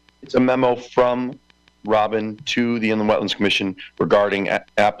it? it's a memo from Robin to the Inland Wetlands Commission regarding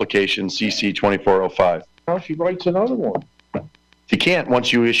application CC 2405. Now she writes another one. You can't,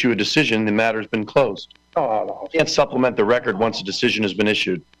 once you issue a decision, the matter's been closed. Oh, no. You can't supplement the record once a decision has been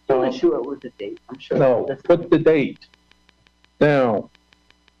issued. We'll issue it with a date, I'm sure. No, put the date. Now,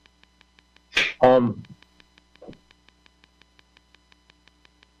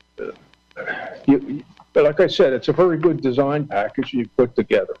 like I said, it's a very good design package you put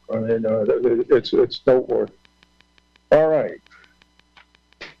together. I mean, it's noteworthy. All right.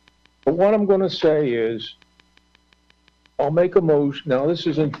 But what I'm going to say is, I'll make a motion. Now, this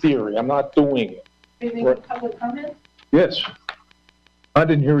is in theory. I'm not doing it. Is there public comment? Yes. I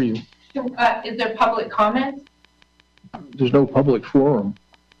didn't hear you. Is there public comment There's no public forum.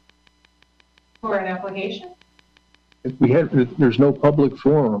 for an application? There's no public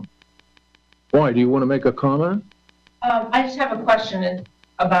forum. Why? Do you want to make a comment? I just have a question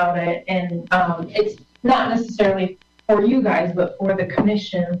about it, and it's not necessarily for you guys, but for the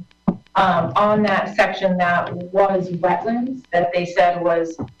commission. On that section that was wetlands, that they said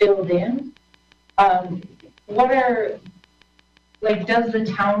was filled in, what are, like, does the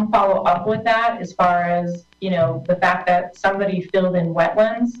town follow up with that as far as, you know, the fact that somebody filled in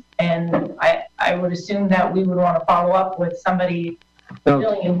wetlands? And I would assume that we would want to follow up with somebody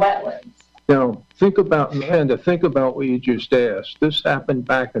filling in wetlands. Now, think about what you just asked. This happened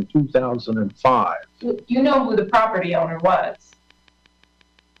back in 2005. You know who the property owner was.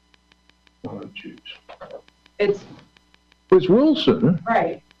 Oh, jeez. It's It was Wilson.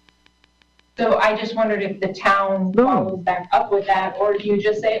 right. So I just wondered if the town No. follows back up with that, or do you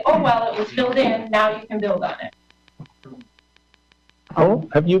just say, oh, well, it was filled in, now you can build on it? Oh,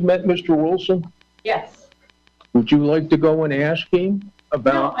 have you met Mr. Wilson? Yes. Would you like to go and ask him No,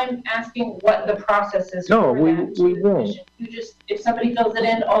 about? I'm asking what the process is No, for we that to won't. the commission. You just, if somebody fills it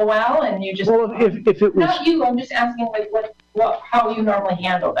in, oh, well, and you just. Well, if it was, Not you, I'm just asking like how you normally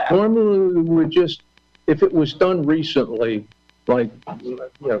handle that. normally we would just, if it was done recently, like,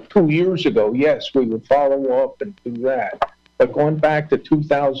 2 years ago, yes, we would follow up and do that. But going back to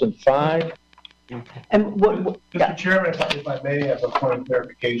 2005, And what, Mr. Chairman, if I may, as a point of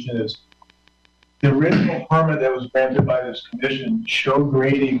clarification, is the original permit that was granted by this commission showed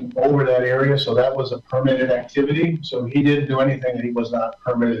grading over that area, so that was a permitted activity. So he didn't do anything that he was not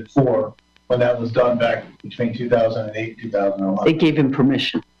permitted for when that was done back between 2008 and 2011. they gave him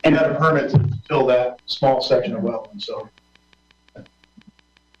permission. He And had a permit to fill that small section of wetland, so.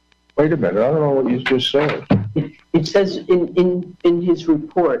 wait a minute, I don't know what you just said. it says in his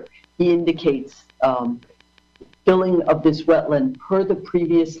report, he indicates, filling of this wetland per the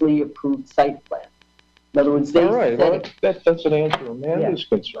previously approved site plan. In other words, they All right, well, said, that doesn't answer Amanda's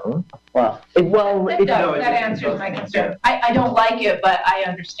concern. That answers my concern. I don't like it, but I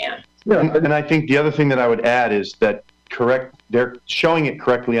understand. And I think the other thing that I would add is that correct, they're showing it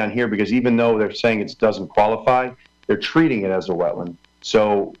correctly on here because even though they're saying it doesn't qualify, they're treating it as a wetland.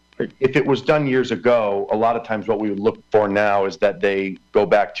 So if it was done years ago, a lot of times what we would look for now is that they go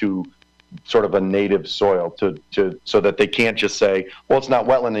back to sort of a native soil so that they can't just say, well, it's not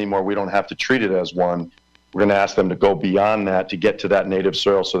wetland anymore, we don't have to treat it as one. We're going to ask them to go beyond that to get to that native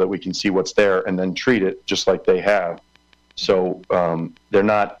soil so that we can see what's there and then treat it just like they have. So they're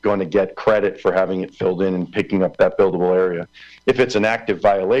not going to get credit for having it filled in and picking up that buildable area. If it's an active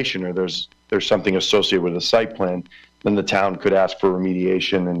violation or there's something associated with a site plan, then the town could ask for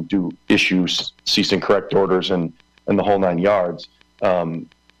remediation and issue cease and correct orders and the whole 9 yards.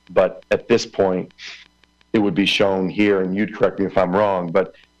 But at this point, it would be shown here, and you'd correct me if I'm wrong,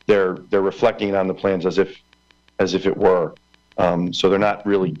 but they're reflecting it on the plans as if it were. So they're not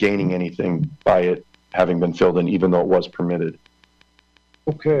really gaining anything by it having been filled in, even though it was permitted.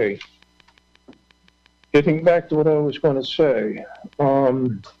 Okay. Getting back to what I was going to say,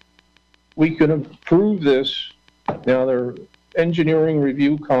 we can approve this. Now, there are engineering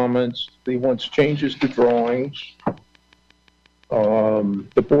review comments. He wants changes to drawings. The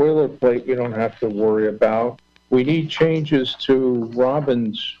boilerplate we don't have to worry about. We need changes to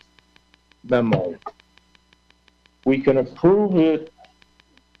Robin's memo. We can approve it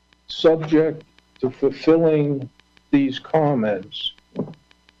subject to fulfilling these comments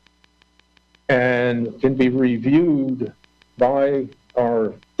and can be reviewed by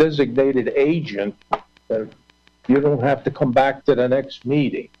our designated agent. That you don't have to come back to the next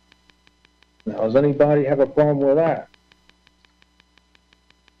meeting. Now, does anybody have a problem with that?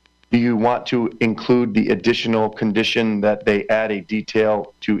 Do you want to include the additional condition that they add a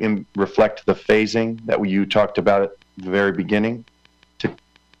detail to reflect the phasing that you talked about at the very beginning?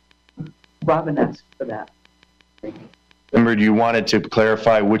 Robin asked for that. Remember, you wanted to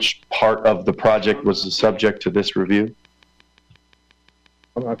clarify which part of the project was the subject to this review?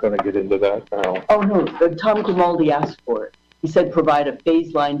 I'm not going to get into that now. Oh, no, Tom Grimaldi asked for it. He said provide a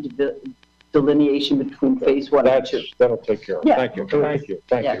phase line delineation between phase 1 and 2. That'll take care of it. Yeah. Thank you. Thank you.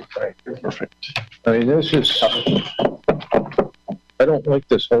 Thank Yeah. you. Thank you. Perfect. I mean, this is, I don't like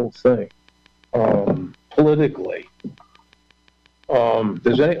this whole thing, politically. So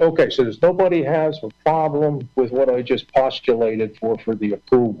there's nobody has a problem with what I just postulated for the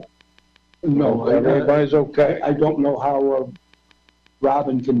approval? No, Everybody's okay? I don't know how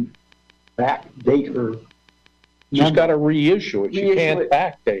Robin can backdate her. She's got to reissue it. She Reissue can't it.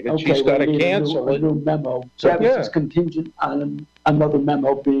 backdate it. She's got to cancel A it. new memo, so Yeah. this is contingent on another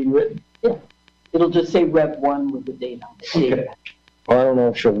memo being written. It'll just say Rev 1 with the date on it. Okay. I don't know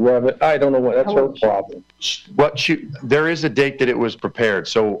if she'll rev it. I don't know what, that's her problem. There is a date that it was prepared,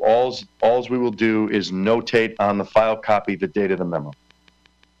 so alls we will do is notate on the file copy the date of the memo.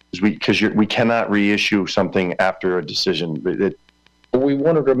 Because we cannot reissue something after a decision. We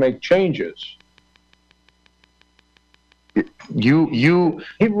wanted to make changes.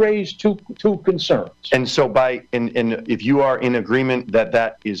 He raised two concerns. And so if you are in agreement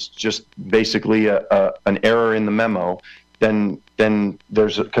that is just basically an error in the memo, then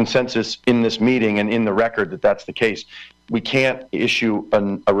there's a consensus in this meeting and in the record that that's the case. We can't issue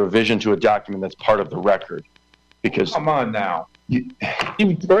a revision to a document that's part of the record because Come on now. We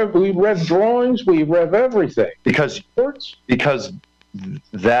rev drawings, we rev everything. Because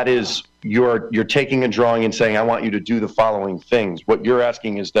that is you're taking a drawing and saying, I want you to do the following things. What you're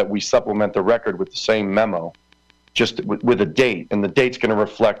asking is that we supplement the record with the same memo, just with a date, and the date's going to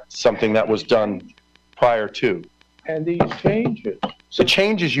reflect something that was done prior to. And these changes. The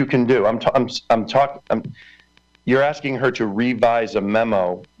changes you can do. You're asking her to revise a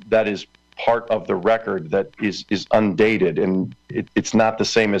memo that is part of the record that is undated, and it's not the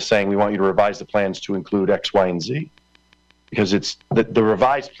same as saying we want you to revise the plans to include X, Y, and Z. Because it's the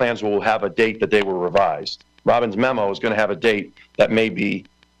revised plans will have a date that they were revised. Robin's memo is going to have a date that may be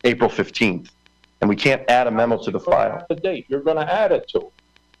April 15th, and we can't add a memo to the file. The date, you're going to add it to.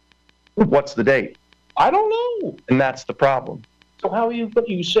 What's the date? I don't know. And that's the problem. So how are you,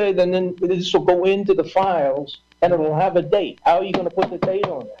 you say then this will go into the files and it will have a date. How are you going to put the date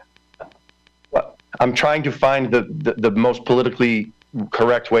on that? Well, I'm trying to find the most politically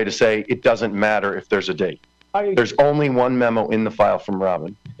correct way to say it doesn't matter if there's a date. There's only one memo in the file from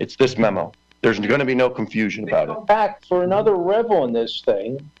Robin. It's this memo. There's going to be no confusion about it. Back for another rev on this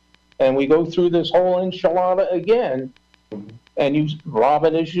thing, and we go through this whole enchilada again, and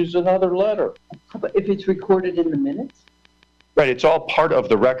Robin issues another letter. But if it's recorded in the minutes? Right, it's all part of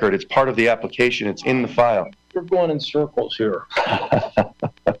the record. It's part of the application. It's in the file. You're going in circles here.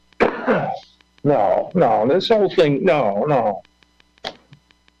 No, this whole thing, no.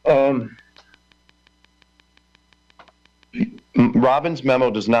 Robin's memo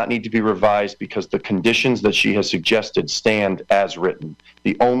does not need to be revised because the conditions that she has suggested stand as written.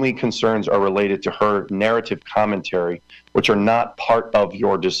 The only concerns are related to her narrative commentary, which are not part of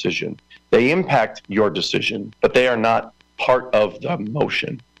your decision. They impact your decision, but they are not part of the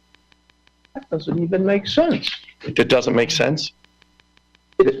motion. That doesn't even make sense. It doesn't make sense?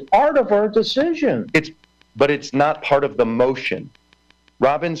 It's part of our decision. But it's not part of the motion.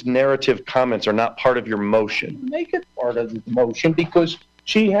 Robin's narrative comments are not part of your motion. Make it part of the motion because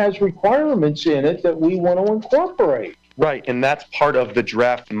she has requirements in it that we want to incorporate. Right, and that's part of the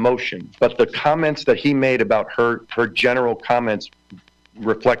draft motion. But the comments that he made about her general comments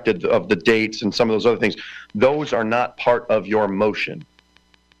reflected of the dates and some of those other things, those are not part of your motion.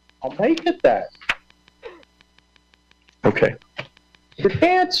 I'll make it that. Okay. You're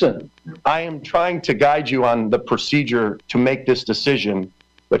dancing. I am trying to guide you on the procedure to make this decision,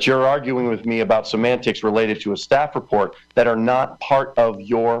 but you're arguing with me about semantics related to a staff report that are not part of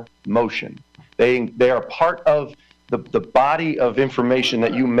your motion. They are part of the body of information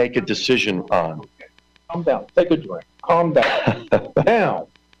that you make a decision on. Calm down. Take a drink. Calm down. Now,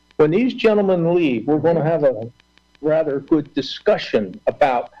 when these gentlemen leave, we're going to have a rather good discussion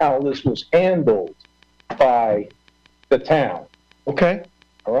about how this was handled by the town. Okay.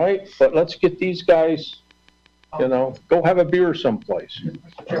 All right? But let's get these guys, go have a beer someplace.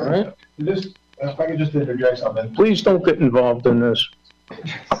 All right? If I could just interject something. Please don't get involved in this.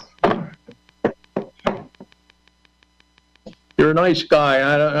 You're a nice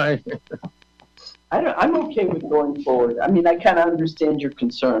guy. I'm okay with going forward. I mean, I kind of understand your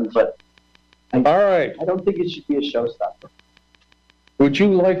concern, but All right. I don't think it should be a showstopper. Would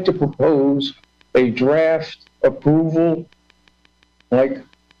you like to propose a draft approval like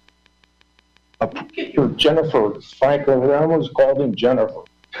for Jennifer Franklin? I almost called him Jennifer.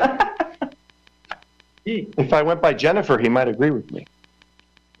 If I went by Jennifer, he might agree with me.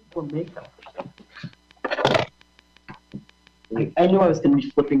 For makeup. I knew I was going to be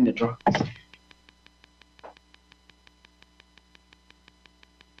flipping the drawings.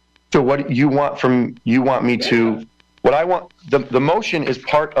 So what you want me to, what I want, the motion is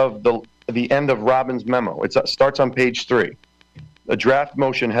part of the end of Robin's memo. It starts on page 3. A draft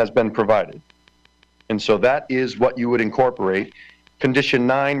motion has been provided. And so that is what you would incorporate. Condition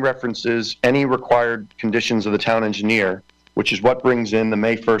 9 references any required conditions of the town engineer, which is what brings in the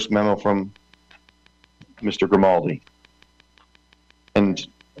May 1st memo from Mr. Grimaldi. And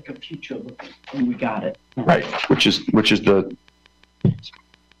Like a future look, and we got it. right, which is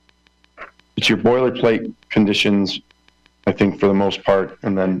it's your boilerplate conditions, I think, for the most part,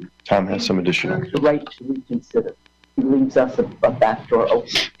 and then Tom has some additional. The right to reconsider. He leaves us a back door open.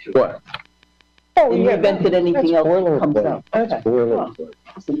 What? In the event that anything else comes up. That's Okay.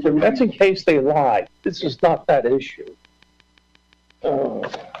 boilerplate. That's in case they lie. This is not that issue. Oh,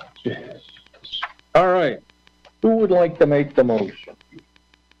 Jesus. All right. Who would like to make the motion?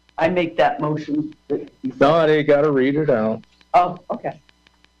 I make that motion. No, they gotta read it out. Oh, okay.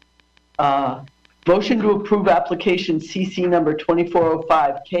 Motion to approve application CC number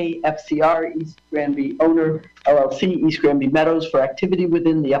 2405 KFCR East Granby owner LLC East Granby Meadows for activity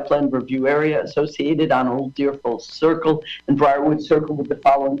within the upland review area associated on Old Deerfield Circle and Briarwood Circle with the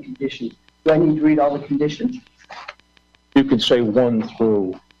following conditions. Do I need to read all the conditions? You can say 1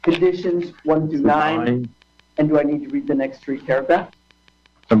 through Conditions 1 through 9. And do I need to read the next 3 paragraphs?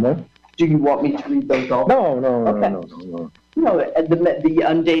 And what? Do you want me to read those all? No. No, the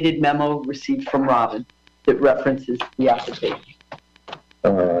undated memo received from Robin that references the application.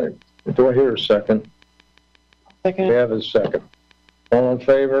 All right. Do I hear a second? Second. We have a second. All in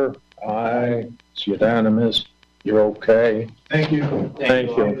favor? Aye. It's unanimous. You're okay. Thank you.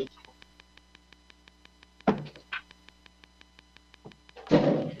 Thank you.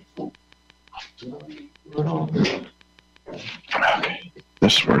 Okay,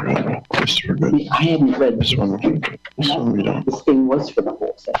 this we're good. This we're good. I hadn't read This one, this one we don't. This thing was for the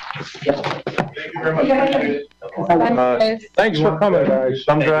whole set. Yep. Thank you very much. Appreciate it. Thanks for coming, guys.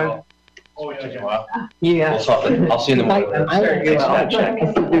 Thumb drive? Oh, yeah. Yeah. I'll see you in the morning.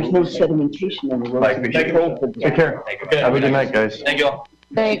 There's no sedimentation in the road. Take care. Have a good night, guys. Thank you all.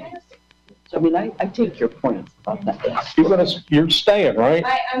 Thanks. So, I mean, I take your points about that. You're staying, right?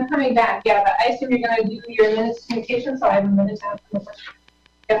 I'm coming back, yeah, but I assume you're gonna do your minutes communication, so I have a minute to have conversation.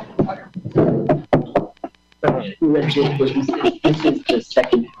 Yeah, okay. This is the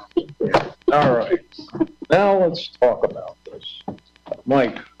second half. All right. Now let's talk about this.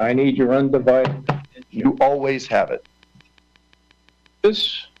 Mike, I need your undivided. You always have it.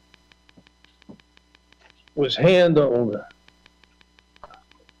 This was handled.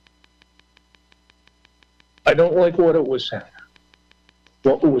 I don't like what it was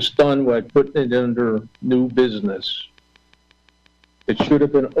what was done by putting it under new business. It should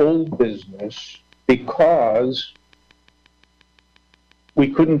have been old business because we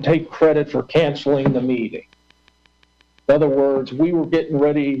couldn't take credit for canceling the meeting. In other words, we were getting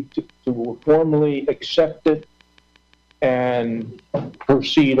ready to formally accept it and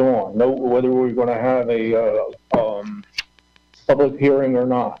proceed on, know whether we were going to have a public hearing or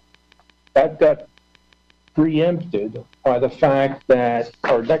not. That got preempted by the fact that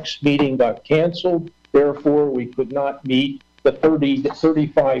our next meeting got canceled, therefore we could not meet the 30 to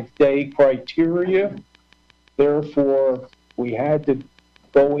 35-day criteria. Therefore, we had to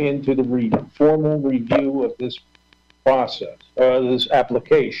go into the formal review of this process, this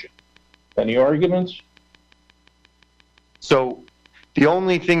application. Any arguments? So the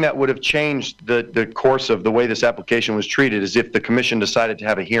only thing that would have changed the course of the way this application was treated is if the commission decided to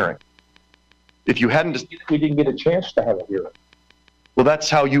have a hearing. If you hadn't, We didn't get a chance to have a hearing well, that's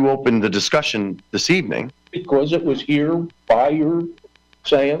how you opened the discussion this evening. because it was here by your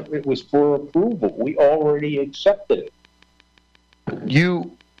saying it was for approval. We already accepted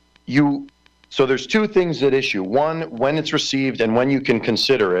it. So there's two things at issue. One, when it's received and when you can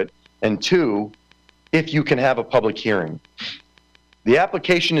consider it. And two, if you can have a public hearing. The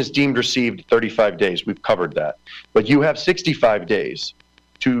application is deemed received 35 days. We've covered that. But you have 65 days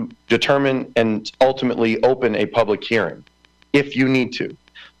to determine and ultimately open a public hearing if you need to.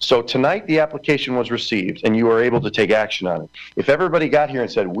 So tonight the application was received and you were able to take action on it. If everybody got here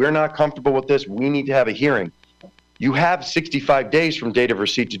and said, we're not comfortable with this, we need to have a hearing, you have 65 days from date of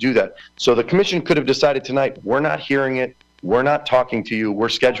receipt to do that. So the commission could have decided tonight, we're not hearing it, we're not talking to you, we're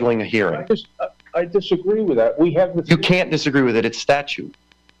scheduling a hearing. I disagree with that. We have You can't disagree with it, it's statute.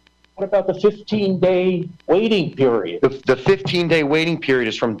 What about the 15-day waiting period? The 15-day waiting period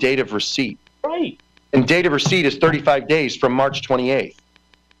is from date of receipt. Right. And date of receipt is 35 days from March 28th.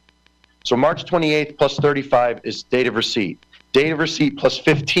 So March 28th plus 35 is date of receipt. Date of receipt plus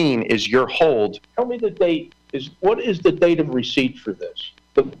 15 is your hold. Tell me the date. What is the date of receipt for this?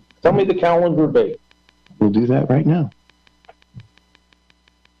 Tell me the calendar date. We'll do that right now.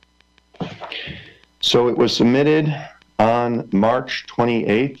 So it was submitted on March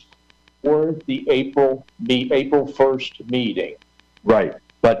 28th. Or the April 1st meeting. Right,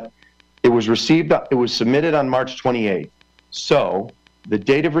 but it was submitted on March 28th. So the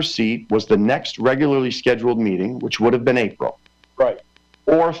date of receipt was the next regularly scheduled meeting, which would have been April. Right.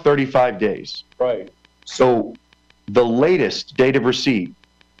 Or 35 days. Right. So the latest date of receipt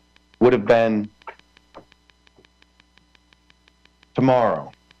would have been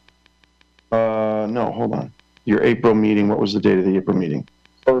tomorrow. No, hold on. Your April meeting, what was the date of the April meeting?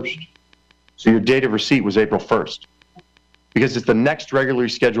 1st. So your date of receipt was April 1st. Because it's the next regularly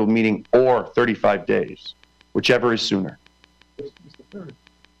scheduled meeting or 35 days, whichever is sooner.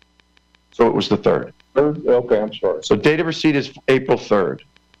 So it was the 3rd. 3rd? Okay, I'm sorry. So date of receipt is April 3rd.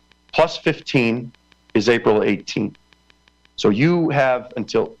 Plus 15 is April 18th. So you have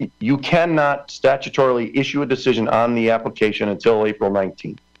until, you cannot statutorily issue a decision on the application until April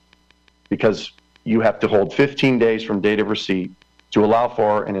 19th. Because you have to hold 15 days from date of receipt to allow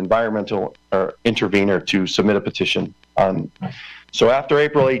for an environmental intervener to submit a petition on. So after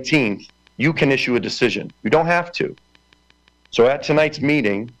April 18th, you can issue a decision. You don't have to. So at tonight's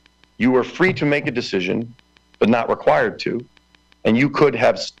meeting, you were free to make a decision, but not required to. And you could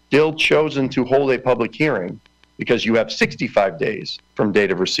have still chosen to hold a public hearing because you have 65 days from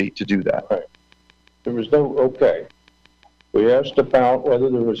date of receipt to do that. Right. There was no, okay. We asked about whether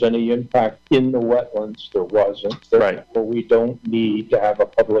there was any impact in the wetlands. There wasn't. Right. Therefore, we don't need to have a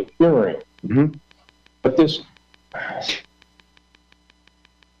public hearing. Mm-hmm. But this,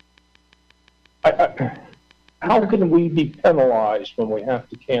 how can we be penalized when we have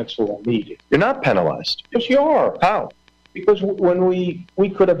to cancel a meeting? You're not penalized. Yes, you are. How? Because when we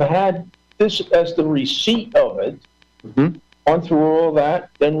could have had this as the receipt of it, gone through all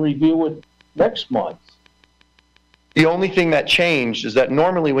that, then review it next month. The only thing that changed is that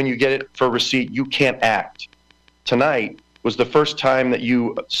normally when you get it for receipt, you can't act. Tonight was the first time that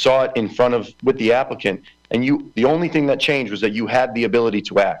you saw it in front of, with the applicant, and the only thing that changed was that you had the ability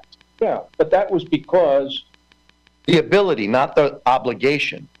to act. Yeah, but that was because... The ability, not the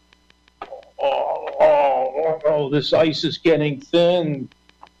obligation. This ice is getting thin.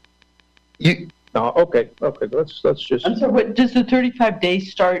 No, okay, let's just... I'm sorry, what, does the 35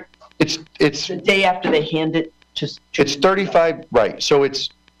 days start It's the day after they hand it? It's 35, right. So it's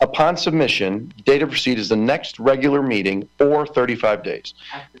upon submission, date of receipt is the next regular meeting or 35 days,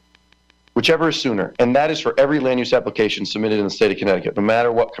 whichever is sooner. And that is for every land use application submitted in the state of Connecticut, no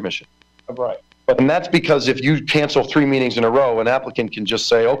matter what commission. Right. And that's because if you cancel 3 meetings in a row, an applicant can just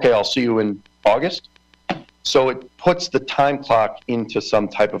say, okay, I'll see you in August. So it puts the time clock into some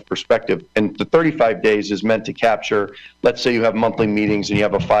type of perspective. And the 35 days is meant to capture, let's say you have monthly meetings and you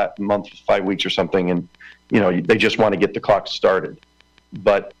have a month, 5 weeks or something, and they just want to get the clock started.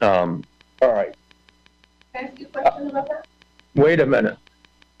 But, all right. Can I ask you a question about that? Wait a minute,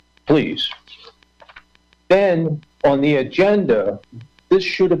 please. Then on the agenda, this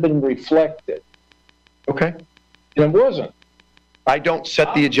should have been reflected. okay. And it wasn't. I don't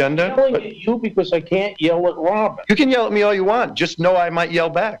set the agenda. I'm yelling But at you because I can't yell at Robin. you can yell at me all you want. Just know I might yell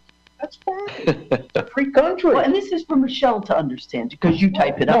back. That's fine. It's a free country. Well, and this is for Michelle to understand, because you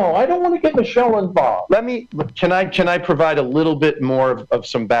type it up. No, I don't want to get Michelle involved. Can I provide a little bit more of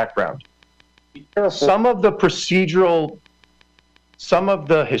some background? Be careful. Some of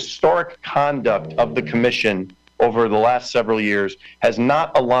the historic conduct of the commission over the last several years has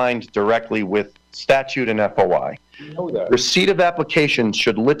not aligned directly with statute and FOI. You know that. Receipt of applications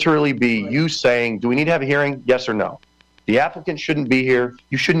should literally be you saying, do we need to have a hearing? Yes or no. The applicant shouldn't be here.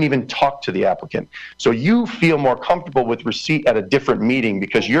 You shouldn't even talk to the applicant. So you feel more comfortable with receipt at a different meeting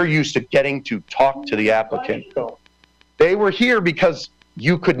because you're used to getting to talk to the applicant. They were here because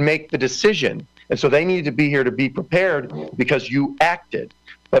you could make the decision. And so they needed to be here to be prepared because you acted.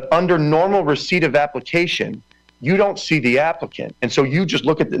 But under normal receipt of application, you don't see the applicant. And so you just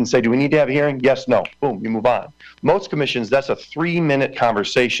look at it and say, do we need to have a hearing? Yes, no. Boom, you move on. Most commissions, that's a 3-minute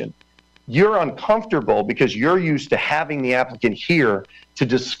conversation. You're uncomfortable because you're used to having the applicant here to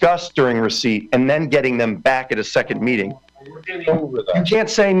discuss during receipt and then getting them back at a second meeting. We're getting over You that. can't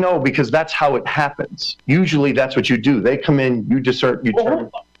say no because that's how it happens. Usually that's what you do. They come in, you determine.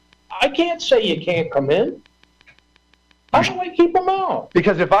 Well, I can't say you can't come in. How do I keep them out?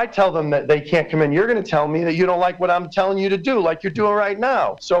 Because if I tell them that they can't come in, you're going to tell me that you don't like what I'm telling you to do, like you're doing right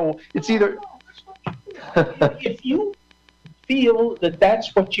now. So it's either. If you feel that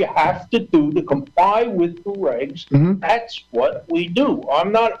that's what you have to do to comply with the regs, that's what we do.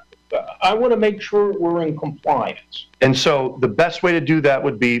 I want to make sure we're in compliance. And so the best way to do that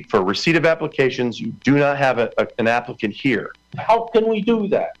would be for receipt of applications, you do not have an applicant here. How can we do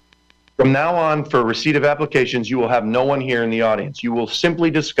that? From now on, for receipt of applications, you will have no one here in the audience. You will simply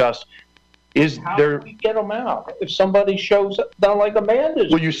discuss, How do we get them out? If somebody shows up, not like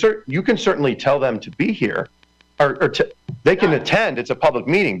Amanda's. well, you can certainly tell them to be here, or they can attend, it's a public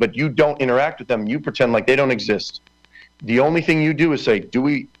meeting, but you don't interact with them, you pretend like they don't exist. The only thing you do is say, do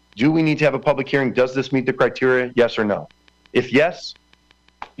we need to have a public hearing? Does this meet the criteria? Yes or no? If yes,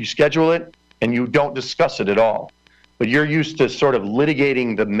 you schedule it and you don't discuss it at all. But you're used to sort of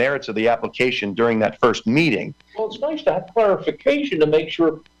litigating the merits of the application during that first meeting. Well, it's nice to have clarification to make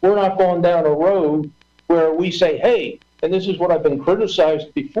sure we're not going down a road where we say, hey, and this is what I've been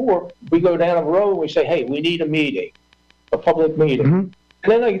criticized before, we go down a road and we say, hey, we need a meeting, a public meeting.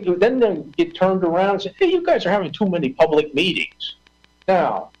 And then they get turned around and say, hey, you guys are having too many public meetings.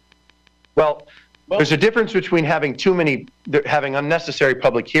 Now, Well, there's a difference between having having unnecessary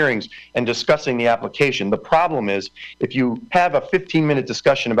public hearings and discussing the application. The problem is if you have a 15-minute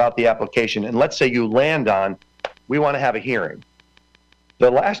discussion about the application and let's say you land on, we want to have a hearing.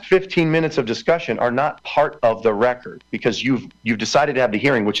 The last 15 minutes of discussion are not part of the record because you've decided to have the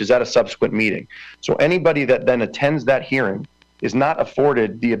hearing, which is at a subsequent meeting. So anybody that then attends that hearing is not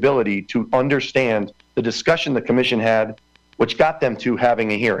afforded the ability to understand the discussion the commission had, which got them to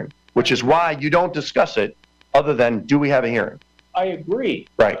having a hearing. Which is why you don't discuss it other than, do we have a hearing? I agree.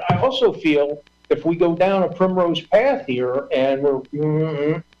 Right. I also feel if we go down a primrose path here and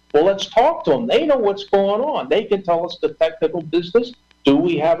well, let's talk to them. They know what's going on. They can tell us the technical business. Do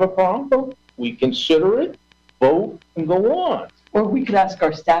we have a problem? We consider it, vote, and go on. Or we could ask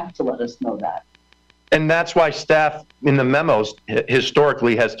our staff to let us know that. And that's why staff in the memos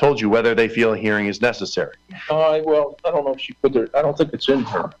historically has told you whether they feel a hearing is necessary. Well, I don't know if she put there. I don't think it's in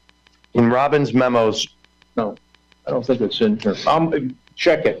her. In Robin's memos, No, I don't think it's in here.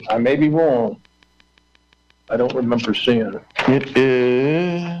 Check it. I may be wrong. I don't remember seeing it. it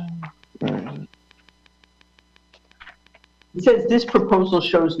is. It says this proposal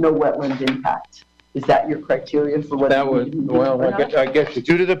shows no wetland impact. Is that your criteria for whether? That would, well, I guess you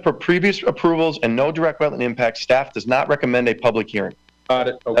Due to the previous approvals and no direct wetland impact, staff does not recommend a public hearing. got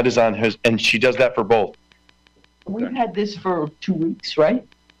it. Okay. That is on his, and she does that for both. We've had this for 2 weeks, right?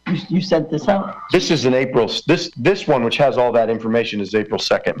 You sent this out? This is an this one, which has all that information, is April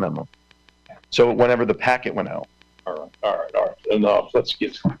 2nd memo. So whenever the packet went out. All right. Enough. Let's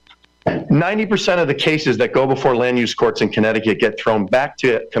get. 90% of the cases that go before land use courts in Connecticut get thrown back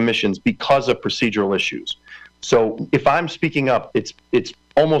to commissions because of procedural issues. So if I'm speaking up, it's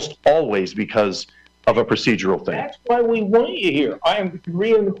almost always because of a procedural thing. That's why we want you here. I am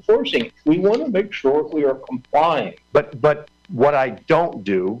reinforcing it. We want to make sure we are complying. But what I don't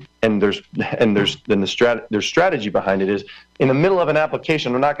do, and there's strategy behind it, is in the middle of an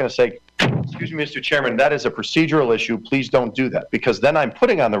application, I'm not going to say, excuse me, Mr. Chairman, that is a procedural issue. Please don't do that, because then I'm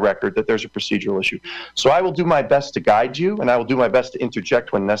putting on the record that there's a procedural issue. So I will do my best to guide you, and I will do my best to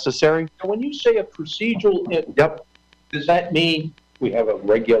interject when necessary. When you say a procedural, Yep. does that mean we have a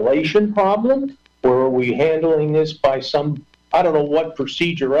regulation problem? Or are we handling this by some, I don't know what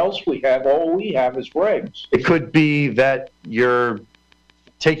procedure else we have. All we have is regs. It could be that you're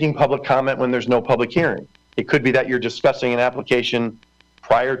taking public comment when there's no public hearing. It could be that you're discussing an application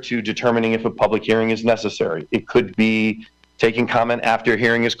prior to determining if a public hearing is necessary. It could be taking comment after a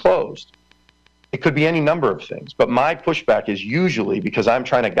hearing is closed. It could be any number of things. But my pushback is usually because I'm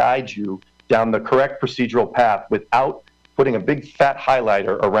trying to guide you down the correct procedural path without putting a big fat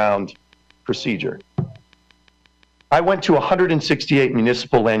highlighter around procedure. I went to 168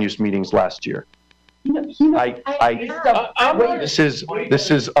 municipal land use meetings last year. This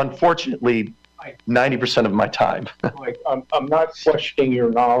is unfortunately 90% of my time. I'm not questioning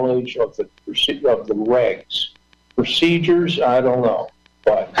your knowledge of the regs. Procedures, I don't know,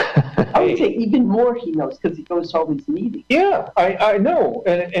 but I would say even more he knows because he goes to all these meetings. yeah, I know,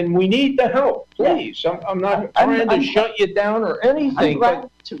 and we need the help, please. I'm not trying to shut you down or anything. I'm glad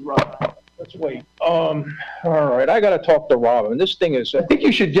to Rob. Let's wait. All right, I got to talk to Robin. This thing is. I think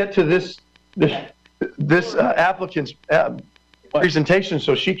you should get to this applicant's presentation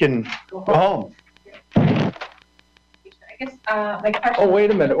so she can go home. I guess, my question. Oh,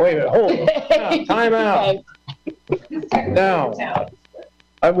 wait a minute, hold on. Time out. Now,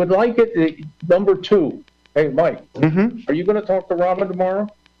 I would like it, number 2. Hey, Mike, are you going to talk to Robin tomorrow?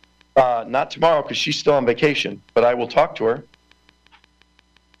 Not tomorrow because she's still on vacation, but I will talk to her.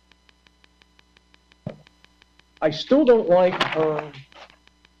 I still don't like her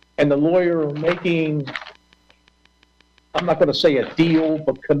and the lawyer making, I'm not going to say a deal,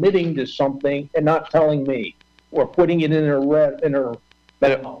 but committing to something and not telling me or putting it in her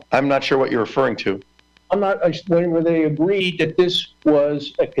memo. I'm not sure what you're referring to. When they agreed that this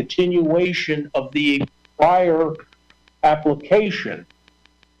was a continuation of the prior application.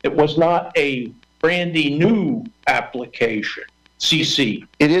 It was not a brandy new application. CC.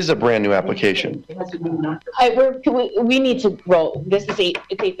 It is a brand new application. We need to roll. It's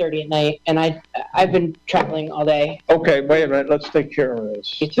 8:30 at night, and I've been traveling all day. Okay, wait a minute. Let's take care of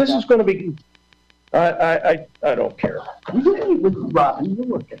this. This is going to be. I don't care. With Robin, you're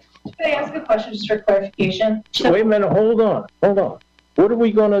working. Can I ask a question just for clarification? So wait a minute. Hold on. What are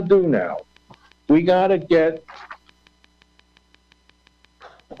we going to do now? We got to get.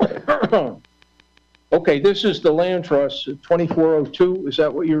 Okay, this is the land trust, 2402. Is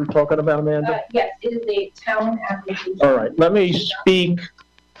that what you were talking about, Amanda? Yes, it is a town application. All right, let me speak.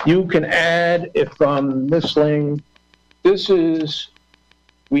 You can add if I'm missing.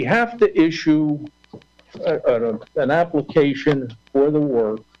 We have to issue an application for the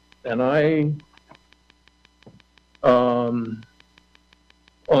work, and on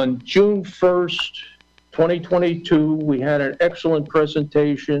June 1st, 2022, we had an excellent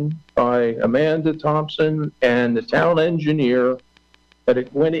presentation by Amanda Thompson and the town engineer that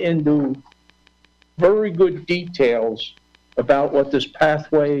it went into very good details about what this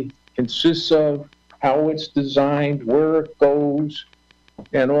pathway consists of, how it's designed, where it goes,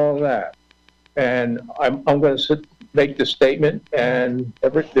 and all that. And I'm going to make the statement, and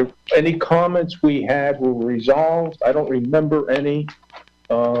any comments we had were resolved. I don't remember any.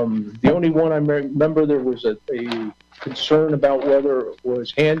 The only one I remember, there was a concern about whether it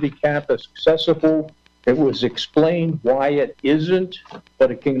was handicap accessible. It was explained why it isn't,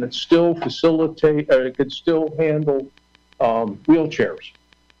 but it can still facilitate, or it could still handle wheelchairs.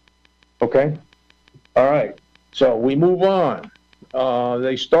 Okay? All right. So we move on.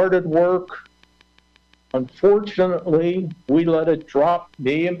 They started work. Unfortunately, we let it drop.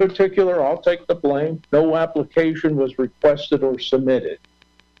 Me in particular, I'll take the blame. No application was requested or submitted.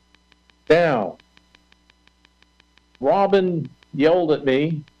 Now, Robin yelled at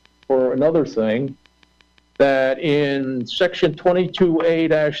me for another thing, that in section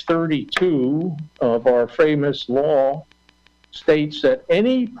 22A-32 of our famous law states that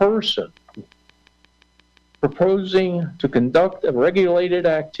any person proposing to conduct a regulated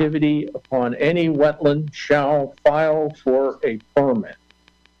activity upon any wetland shall file for a permit.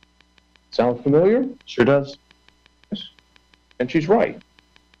 Sound familiar? Sure does. Yes. And she's right.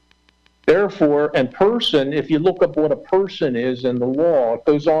 Therefore, and person, if you look up what a person is in the law, it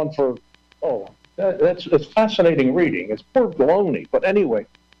goes on for, It's fascinating reading. It's poor baloney, but anyway.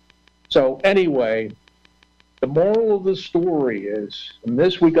 So anyway, the moral of the story is, and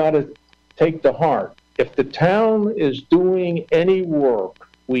this we got to take to heart, if the town is doing any work,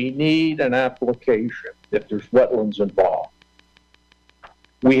 we need an application if there's wetlands involved.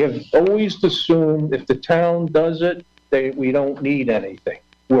 We have always assumed if the town does it, we don't need anything.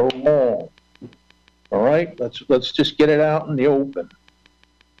 We're wrong. All right, let's just get it out in the open.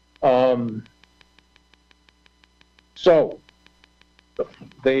 So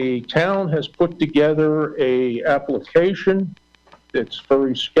the town has put together a application. It's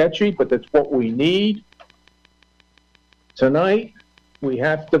very sketchy, but that's what we need. Tonight, we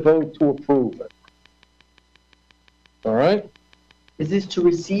have to vote to approve it. All right? Is this to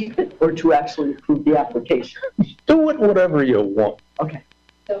receive it or to actually approve the application? Do it whatever you want. Okay.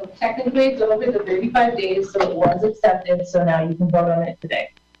 So technically, it's over the 35 days, so it was accepted, so now you can vote on it today.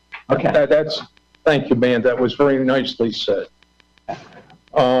 Okay. Thank you, man. That was very nicely said.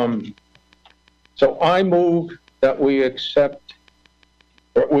 So I move that we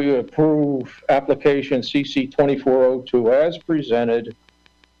approve application CC 2402 as presented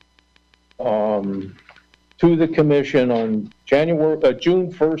to the commission on June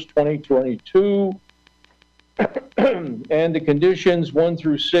 1st, 2022. And the conditions 1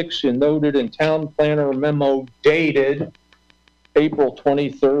 through 6 are noted in town planner memo dated April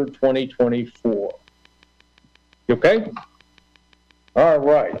 23rd, 2024. You okay? All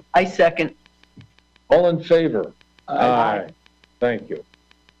right. I second. All in favor? Aye. Thank you.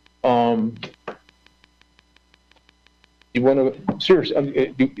 You want to,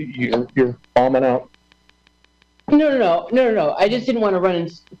 seriously, you're bombing out? No. I just didn't want to run in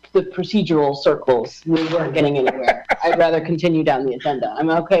the procedural circles. We weren't getting anywhere. I'd rather continue down the agenda. I'm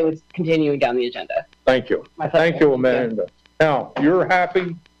okay with continuing down the agenda. Thank you. Thank you, Amanda. Now, you're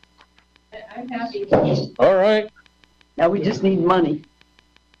happy? I'm happy. All right. Now we just need money.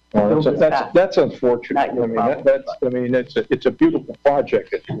 Well, that's unfortunate. Not your problem. It's a beautiful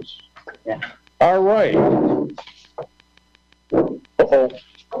project. It was. Yeah. All right. Uh-oh.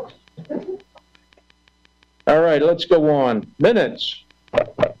 All right, let's go on. Minutes.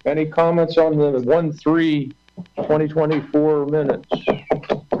 Any comments on the 1/3/2024 minutes?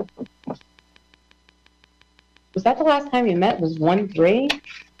 Was that the last time you met? Was 1/3?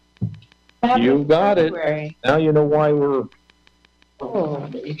 You got it. Now you know why we're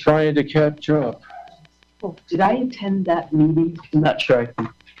trying to catch up. Did I attend that meeting? I'm not sure.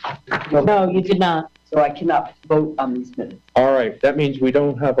 No, you did not. So I cannot vote on these minutes. All right, that means we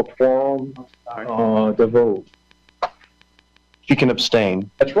don't have a quorum to vote. She can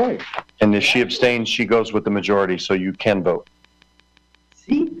abstain, That's right. and if she abstains, she goes with the majority, so you can vote.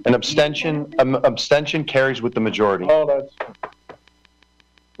 See? An abstention carries with the majority. Oh,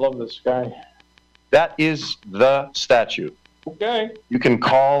 love this guy. That is the statute. Okay. You can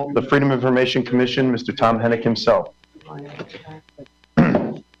call the Freedom of Information Commission, Mr. Tom Hennick himself.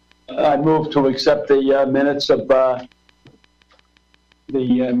 I move to accept the minutes of the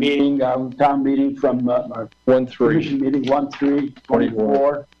meeting, town meeting from our 1/3. commission meeting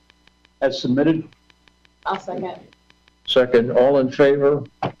 1/3/24 as submitted. I'll second. Second, all in favor?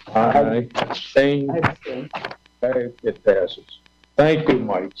 Aye. Abstain? I abstain. Okay, it passes. Thank you,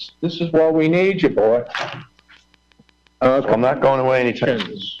 Mike. This is why we need you, boy. I'm not going away anytime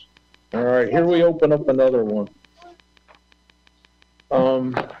soon. All right, here we open up another one.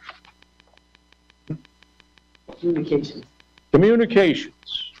 Communications.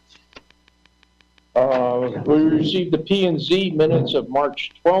 Communications. We received the P&Z minutes of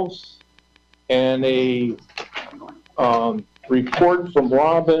March 12th and a report from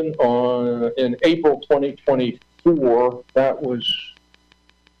Robin in April 2024. That was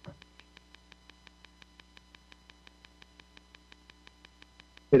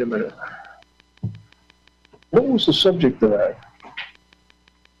wait a minute. What was the subject of that?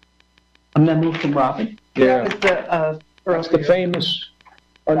 A memo from Robin? Yeah. That's the famous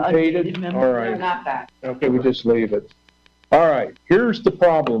undated? undated memo? All right. Not that. Okay, we just leave it. All right, here's the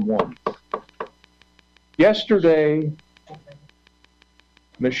problem one. Yesterday,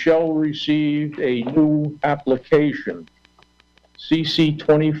 Michelle received a new application, CC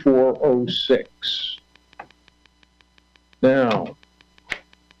 2406. Now,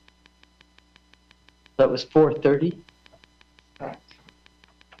 That was 4:30?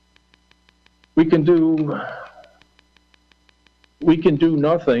 we can do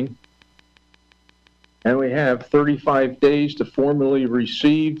nothing, and we have 35 days to formally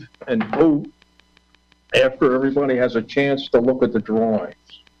receive and vote after everybody has a chance to look at the drawings.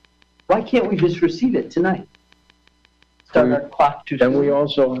 Why can't we just receive it tonight? Start our clock to. And we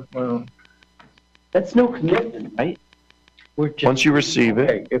also, well, That's no commitment, right? We're just, Once you receive it,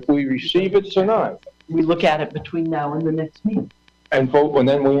 Okay, if we receive it tonight we look at it between now and the next meeting. and vote, and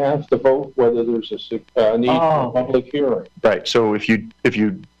then we have to vote whether there's a need for Oh. a public hearing. right, so if you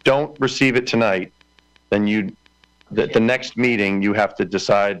don't receive it tonight, then the next meeting, you have to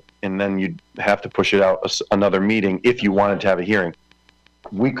decide, and then you have to push it out another meeting if you wanted to have a hearing.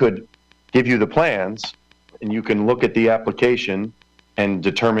 We could give you the plans, and you can look at the application and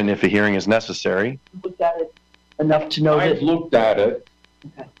determine if a hearing is necessary. Looked at it enough to know I've that, looked at it.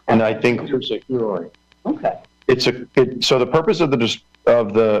 And I think There's a hearing. okay. so the purpose of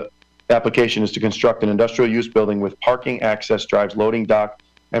the application is to construct an industrial use building with parking, access drives, loading dock,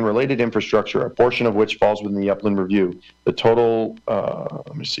 and related infrastructure, a portion of which falls within the upland review. The total,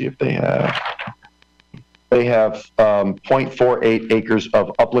 let me see if they have 0.48 acres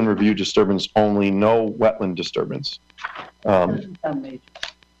of upland review disturbance only, no wetland disturbance. Doesn't sound major.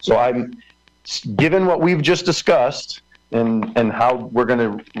 So given what we've just discussed and how we're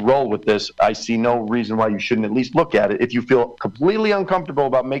gonna roll with this, I see no reason why you shouldn't at least look at it. If you feel completely uncomfortable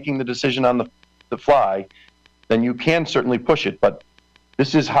about making the decision on the fly, then you can certainly push it, but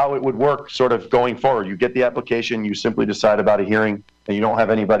this is how it would work sort of going forward. You get the application, you simply decide about a hearing, and you don't have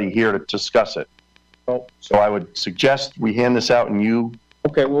anybody here to discuss it. Oh. So I would suggest we hand this out and you,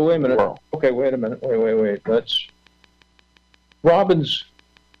 Okay, well, wait a minute. Well. Okay, wait a minute. Wait. Robin's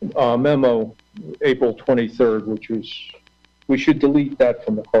memo, April 23rd, which was, we should delete that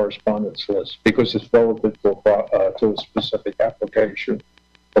from the correspondence list because it's relevant to a specific application.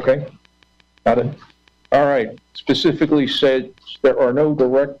 Okay? Got it? All right. Specifically said there are no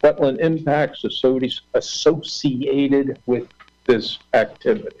direct wetland impacts associated with this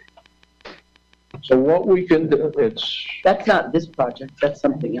activity. So what we can do, That's not this project, that's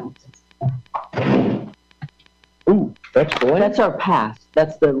something else. that's the land. That's our path,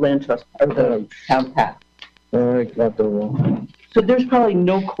 that's the land trust, or the town path. I got the wrong. So there's probably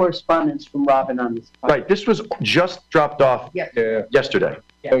no correspondence from Robin on this project. right, this was just dropped off Yeah, yesterday.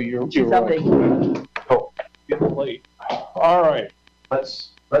 so you're She's right. updating. Getting late. All right. Let's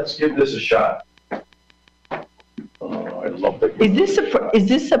give this a shot. Oh, I love that. Is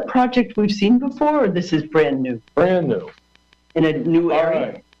this a project we've seen before, or this is brand new, Brand new. in a new All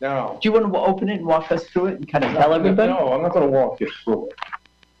area? right, now. Do you want to open it and walk us through it and kind of tell everybody? No, I'm not gonna walk you through it.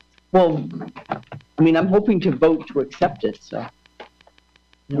 Well, I mean, I'm hoping to vote to accept it, so.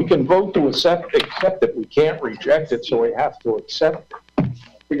 We can vote to accept it, we can't reject it, so we have to accept it.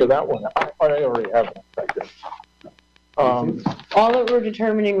 Figure that one out. I already have one right there. All that we're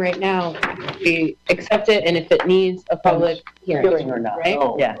determining right now, we accept it, and if it needs a public hearing, Hearing or not. right?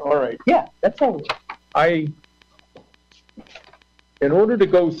 Oh, Yeah. all right. Yeah, that's all. In order to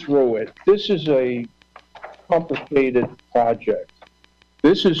go through it, this is a complicated project.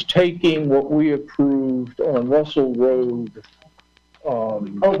 This is taking what we approved on Russell Road,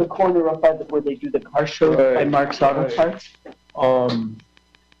 Oh, the corner up by where they do the car show by Right, Mark's Auto right. Parts?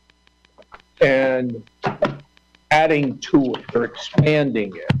 and adding to it, or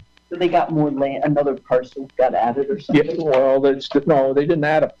expanding it. So they got more land, another parcel got added or Yeah, something? well, no, they didn't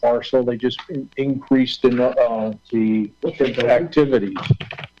add a parcel, they just increased in, the activities.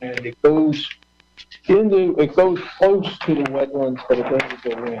 And it goes close to the wetlands, but it doesn't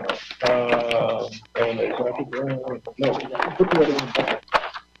go in. No, put the other one back.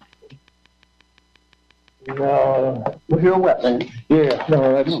 No, Well, here are wetlands. yeah,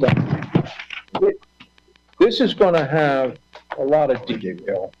 no, that's not. This is gonna have a lot of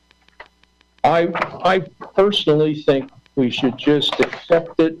detail. I personally think we should just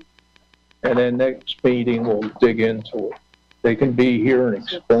accept it, and then next meeting we'll dig into it. They can be here and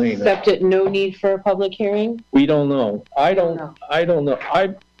explain it. Accept it, no need for a public hearing? We don't know. I don't know.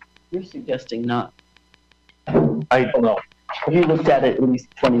 You're suggesting not. I don't know. Have you looked at it at least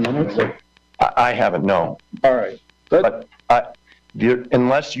 20 minutes? Or? I haven't, no. All right. But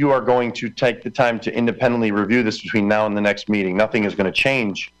unless you are going to take the time to independently review this between now and the next meeting, nothing is going to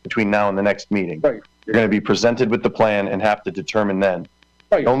change between now and the next meeting. Right. You're going to be presented with the plan and have to determine then.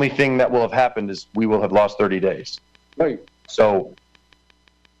 Right. The only thing that will have happened is we will have lost 30 days. Right. So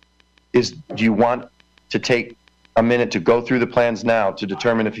do you want to take a minute to go through the plans now to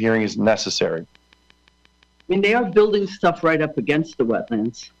determine if hearing is necessary? I mean, they are building stuff right up against the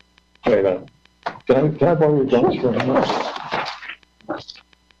wetlands. Wait a minute. Can I borrow your guns for a minute?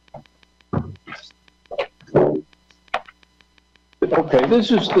 Okay,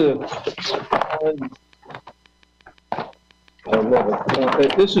 this is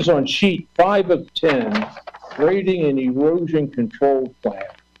this is on sheet 5 of 10, grading and erosion control plan.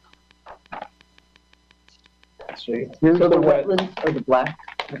 Let's see, here's So the the wet, wetlands are the black?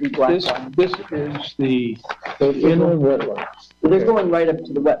 heavy black this, line. this is the inland wetlands. They're going right up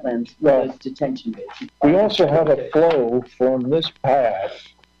to the wetlands, Well, the detention basin. We also have a flow from this path,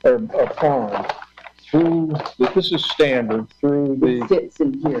 or pond, through, this is standard, through It the, sits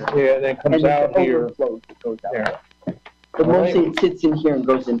in here. yeah, and then And comes out here. overflows, it goes out. Yeah. But mostly it sits in here and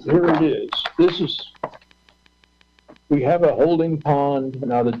goes into. Here it is. This is, we have a holding pond.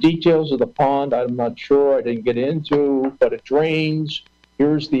 Now, the details of the pond, I'm not sure, I didn't get into, but it drains.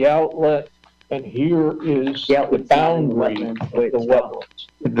 Here's the outlet, and here is The the outlet's not in the boundary wetlands, of the way the it's drawn. wetlands.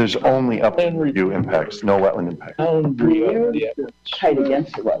 There's only upland review impacts, no wetland impacts. Boundary of the, Tight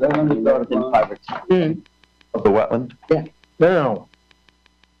against the wetland, within 5 or 10. Of the wetland? now,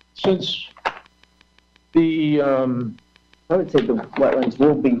 since the, I would say the wetlands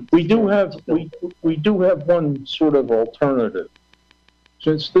will be. we do have one sort of alternative.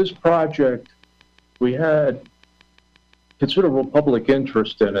 Since this project, we had considerable public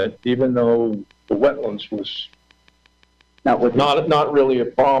interest in it, even though the wetlands was not really a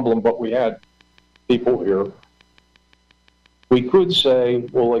problem, but we had people here. We could say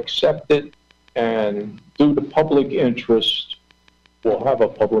we'll accept it, and due to public interest, we'll have a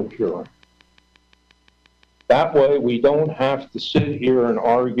public hearing. That way, we don't have to sit here and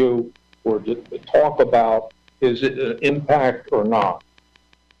argue or to talk about, is it an impact or not?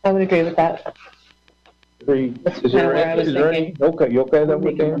 I would agree with that. Agree? That's Is kinda there, what I was is there any, okay, you okay then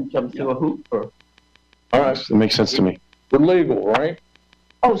with that? Jump through a hoop or? All right, That makes sense to me. we're legal, right?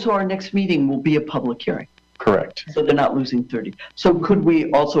 Oh, so our next meeting will be a public hearing, Correct. so they're not losing 30. So could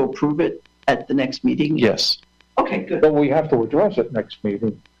we also approve it at the next meeting? Yes. Okay, good. But we have to address it next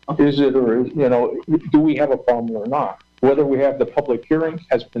meeting. Is it, or, you know, do we have a problem or not? Whether we have the public hearing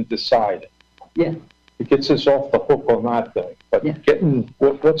has been decided. Yeah. It gets us off the hook on that thing, but Yeah. getting,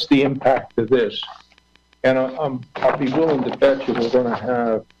 what's the impact of this? And I'll be willing to bet you we're gonna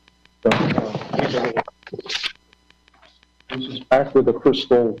have some, people. This is back with the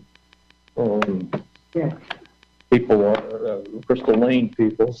Crystal, Yeah. people, Crystal Lane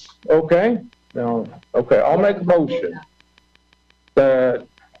people. Okay, now, okay, I'll make a motion that,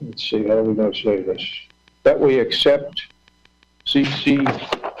 let's see, how are we gonna say this? That we accept CC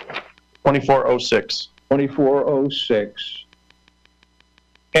 2406. 2406,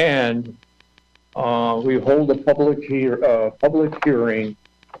 and we hold a public hearing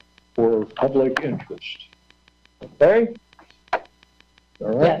for public interest. Okay? All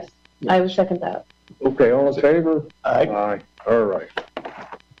right? Yes, I would second that. Okay, all in favor? Aye. All right.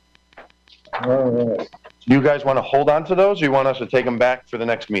 All right. Do you guys want to hold on to those, or you want us to take them back for the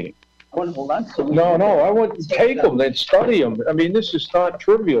next meeting? I want to hold on. So we No, can- no, I wouldn't take them, then study them. I mean, this is not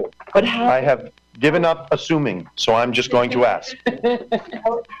trivial. But how I have given up assuming, so I'm just going to ask.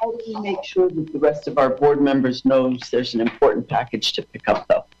 do we make sure that the rest of our board members knows there's an important package to pick up,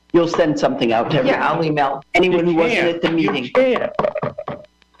 though? You'll send something out to everyone? Yeah, I'll email. Anyone who wasn't at the meeting? You can't.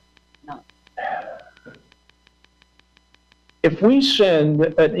 No. If we send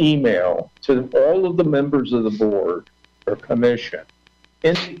an email to all of the members of the board or commission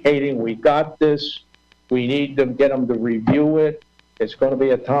indicating we got this, we need to get them to review it, it's going to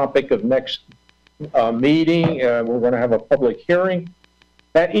be a topic of next meeting, we're going to have a public hearing,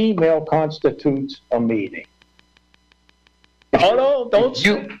 that email constitutes a meeting. Oh, no, don't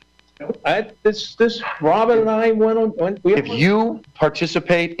You, this, Robin and I if you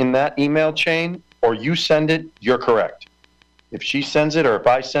participate in that email chain, or you send it, you're correct. If she sends it, or if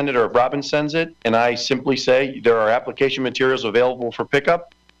I send it, or if Robin sends it, and I simply say there are application materials available for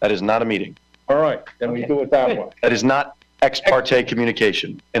pickup, that is not a meeting. All right, then we do it that way. That is not ex parte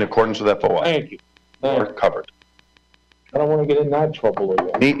communication in accordance with FOI. Thank you. We're covered. I don't want to get in that trouble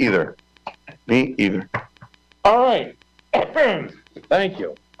again. Me either. Me either. All right. Thank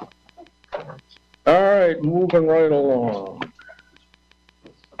you. All right, moving right along.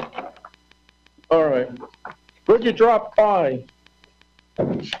 All right. Would you drop by?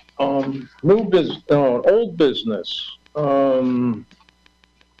 New business, old business.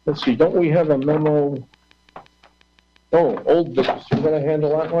 Let's see, don't we have a memo? Oh, old business. You gonna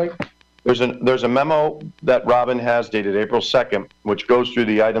handle that, Mike? There's a memo that Robin has dated April 2nd, which goes through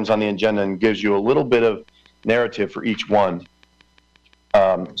the items on the agenda and gives you a little bit of narrative for each one.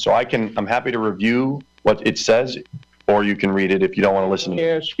 So I'm happy to review what it says, or you can read it if you don't want to listen. Let me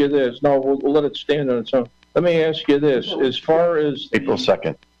ask you this. No, we'll let it stand on its own. Let me ask you this. As far as April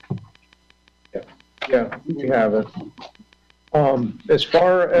 2nd. yeah, we have it. As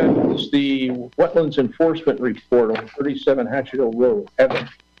far as the wetlands enforcement report on 37 Hatchet Hill Road, Evan.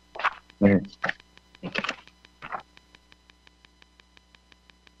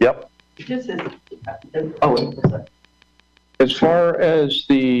 Yep. This is, oh, wait, sorry. as far as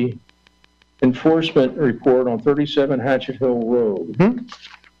the enforcement report on 37 Hatchet Hill Road,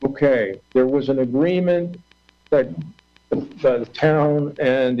 okay, there was an agreement that the town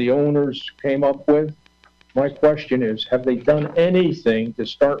and the owners came up with. My question is, have they done anything to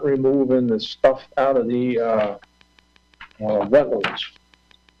start removing the stuff out of the wetlands?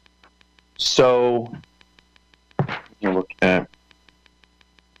 So, you look at.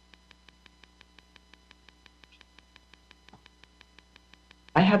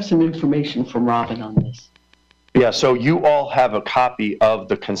 I have some information from Robin on this. Yeah, so you all have a copy of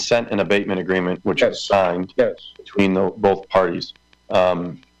the consent and abatement agreement, which was signed between both parties.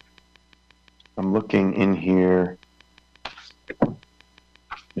 I'm looking in here.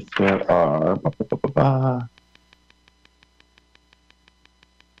 If there are.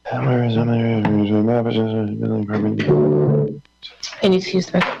 And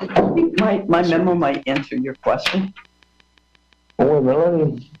excuse me. I think my memo might answer your question.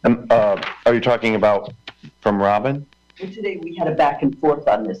 Are you talking about from Robin? Today we had a back and forth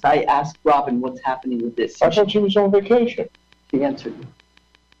on this. I asked Robin what's happening with this. I thought she was on vacation. She answered me.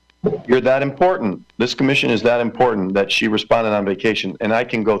 You're that important. This commission is that important that she responded on vacation, and I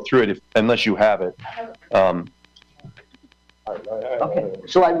can go through it unless you have it. Okay,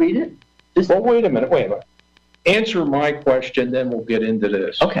 shall I read it? Well, wait a minute. Answer my question, then we'll get into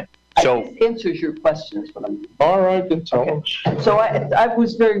this. Okay. So this answers your question is what I'm. All right, then tell them. So I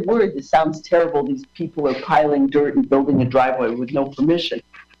was very worried. This sounds terrible. These people are piling dirt and building a driveway with no permission.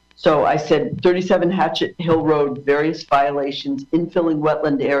 So I said 37 Hatchet Hill Road, various violations, infilling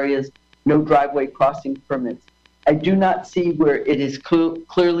wetland areas, no driveway crossing permits. I do not see where it is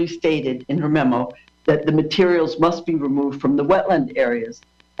clearly stated in her memo that the materials must be removed from the wetland areas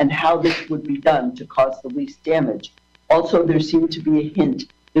and how this would be done to cause the least damage. Also, there seemed to be a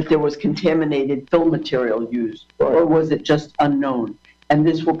hint that there was contaminated fill material used, or was it just unknown? And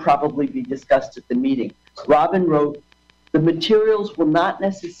this will probably be discussed at the meeting. Robin wrote, the materials will not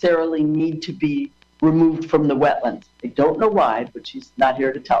necessarily need to be removed from the wetlands. I don't know why, but she's not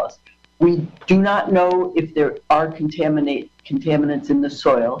here to tell us. We do not know if there are contaminants in the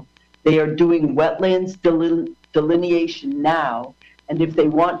soil. They are doing wetlands delineation now, and if they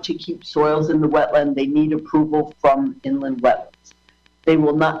want to keep soils in the wetland, they need approval from inland wetlands. This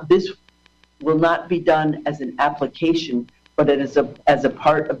will not be done as an application, but as a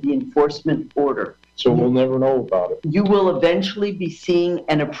part of the enforcement order. So we'll never know about it. You will eventually be seeing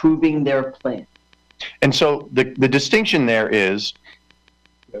and approving their plan. And so the distinction there is,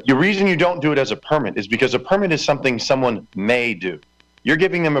 the reason you don't do it as a permit is because a permit is something someone may do. You're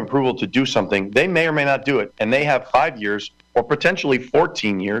giving them approval to do something. They may or may not do it, and they have 5 years or potentially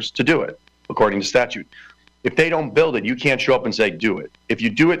 14 years to do it, according to statute. If they don't build it, you can't show up and say, do it. If you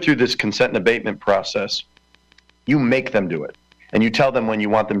do it through this consent and abatement process, you make them do it. And you tell them when you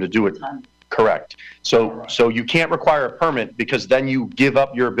want them to do it. Correct. So you can't require a permit because then you give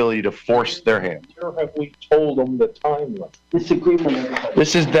up your ability to force their hand. Where have we told them the time limit? This agreement.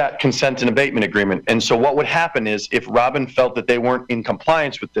 This is that consent and abatement agreement. And so what would happen is if Robin felt that they weren't in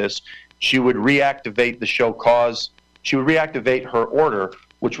compliance with this, she would reactivate the show cause. She would reactivate her order,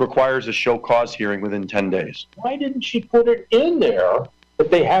 which requires a show cause hearing within 10 days. Why didn't she put it in there that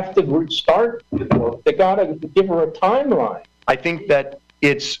they have to restart? They got to give her a timeline. I think that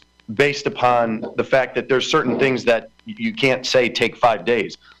it's based upon the fact that there's certain things that you can't say take 5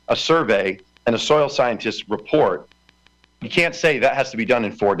 days. A survey and a soil scientist's report, you can't say that has to be done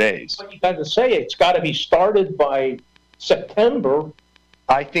in 4 days. But you got to say it's got to be started by September.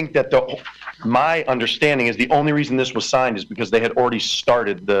 I think that my understanding is the only reason this was signed is because they had already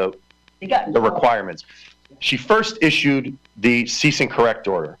started the requirements. She first issued the cease and correct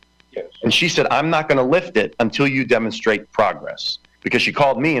order. Yes. And she said, I'm not going to lift it until you demonstrate progress. Because she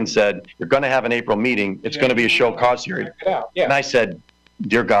called me and said, you're going to have an April meeting. It's going to be a show cause hearing. Yeah. And I said,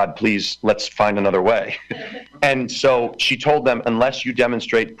 dear God, please, let's find another way. And so she told them, unless you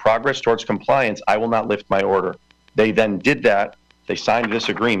demonstrate progress towards compliance, I will not lift my order. They then did that. They signed this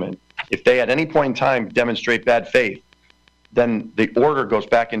agreement. If they at any point in time demonstrate bad faith, then the order goes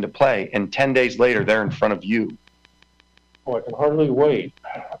back into play. And 10 days later, they're in front of you. Oh, I can hardly wait.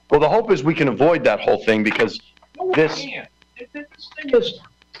 Well, the hope is we can avoid that whole thing because this thing is,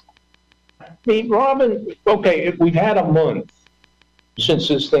 I mean, Robin, okay, we've had a month since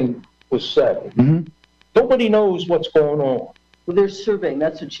this thing was settled. Mm-hmm. Nobody knows what's going on. Well, they're surveying.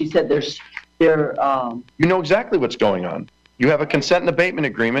 That's what she said. You know exactly what's going on. You have a consent and abatement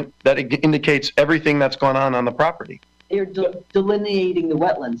agreement that indicates everything that's going on the property. They're delineating the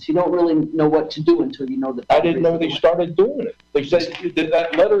wetlands. You don't really know what to do until you know the. I didn't know they started doing it. They said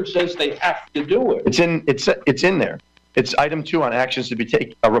that letter says they have to do it. It's in there. It's item 2 on actions to be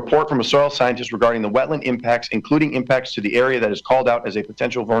taken, a report from a soil scientist regarding the wetland impacts, including impacts to the area that is called out as a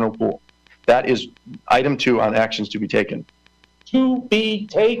potential vernal pool. That is item 2 on actions to be taken. To be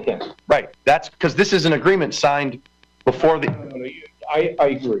taken. Right, that's because this is an agreement signed before the. I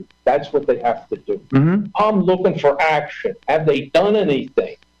agree. That's what they have to do. Mm-hmm. I'm looking for action. Have they done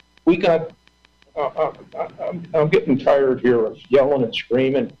anything? We got, I'm getting tired here of yelling and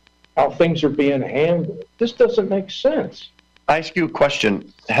screaming how things are being handled. This doesn't make sense. I ask you a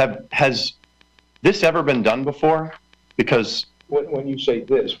question. Has this ever been done before? Because When you say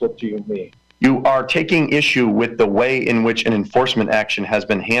this, what do you mean? you are taking issue with the way in which an enforcement action has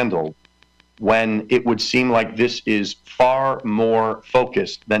been handled when it would seem like this is far more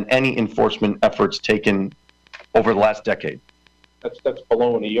focused than any enforcement efforts taken over the last decade. That's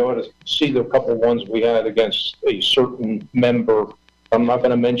baloney. You ought to see the couple ones we had against a certain member. I'm not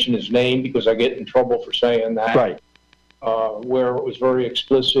going to mention his name because I get in trouble for saying that. Right. Where it was very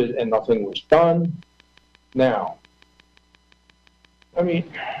explicit and nothing was done. Now, I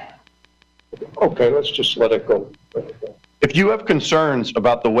mean, okay, let's just let it go. If you have concerns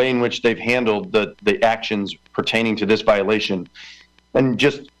about the way in which they've handled the actions pertaining to this violation, then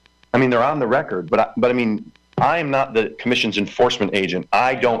just, I mean, they're on the record, but I mean, I am not the commission's enforcement agent.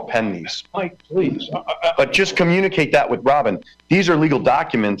 I don't pen these. Mike, please. But just communicate that with Robin. These are legal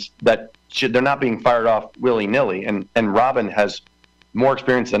documents that they're not being fired off willy-nilly, and Robin has more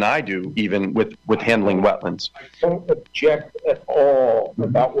experience than I do, even with handling wetlands. I don't object at all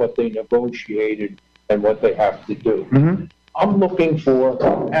about what they negotiated and what they have to do. Mm-hmm. I'm looking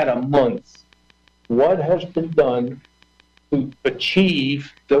for, at a month, what has been done to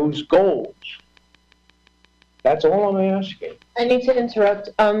achieve those goals. That's all I'm asking. I need to interrupt.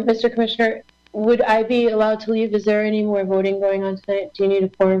 Mr. Commissioner, would I be allowed to leave? Is there any more voting going on tonight? Do you need a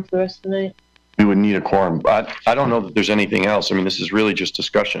quorum for the rest of the night? We would need a quorum, but I don't know that there's anything else. I mean, this is really just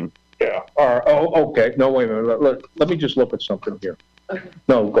discussion. Yeah. All right. Oh, okay. No, wait a minute. Let me just look at something here. Okay.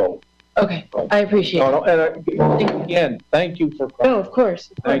 No, go. Okay, I appreciate it. No, and again, thank you for coming. No, of course.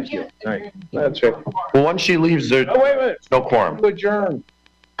 Thank you. That's it. Well, once she leaves, there's Oh, wait a minute. no quorum. To adjourn.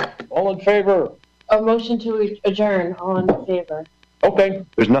 All in favor? A motion to adjourn, all in favor. Okay.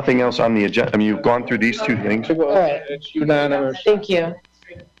 There's nothing else on the agenda. I mean, you've gone through these 2 things. right. It's unanimous. Thank you.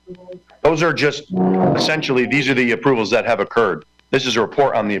 Those are just, essentially, these are the approvals that have occurred. This is a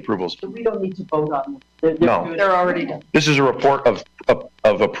report on the approvals. So we don't need to vote on them. No. They're already done. This is a report of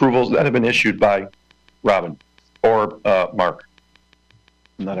approvals that have been issued by Robin or Mark.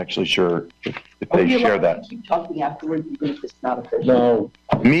 I'm not actually sure if they share that. Keep talking afterwards, even if it's not official. No.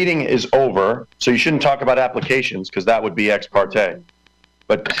 Meeting is over, so you shouldn't talk about applications because that would be ex parte.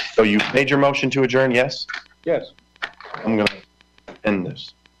 But, so you made your motion to adjourn, yes? Yes. I'm going to end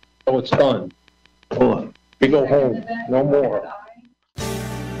this. Oh, it's done. Hold on. We go home. No more.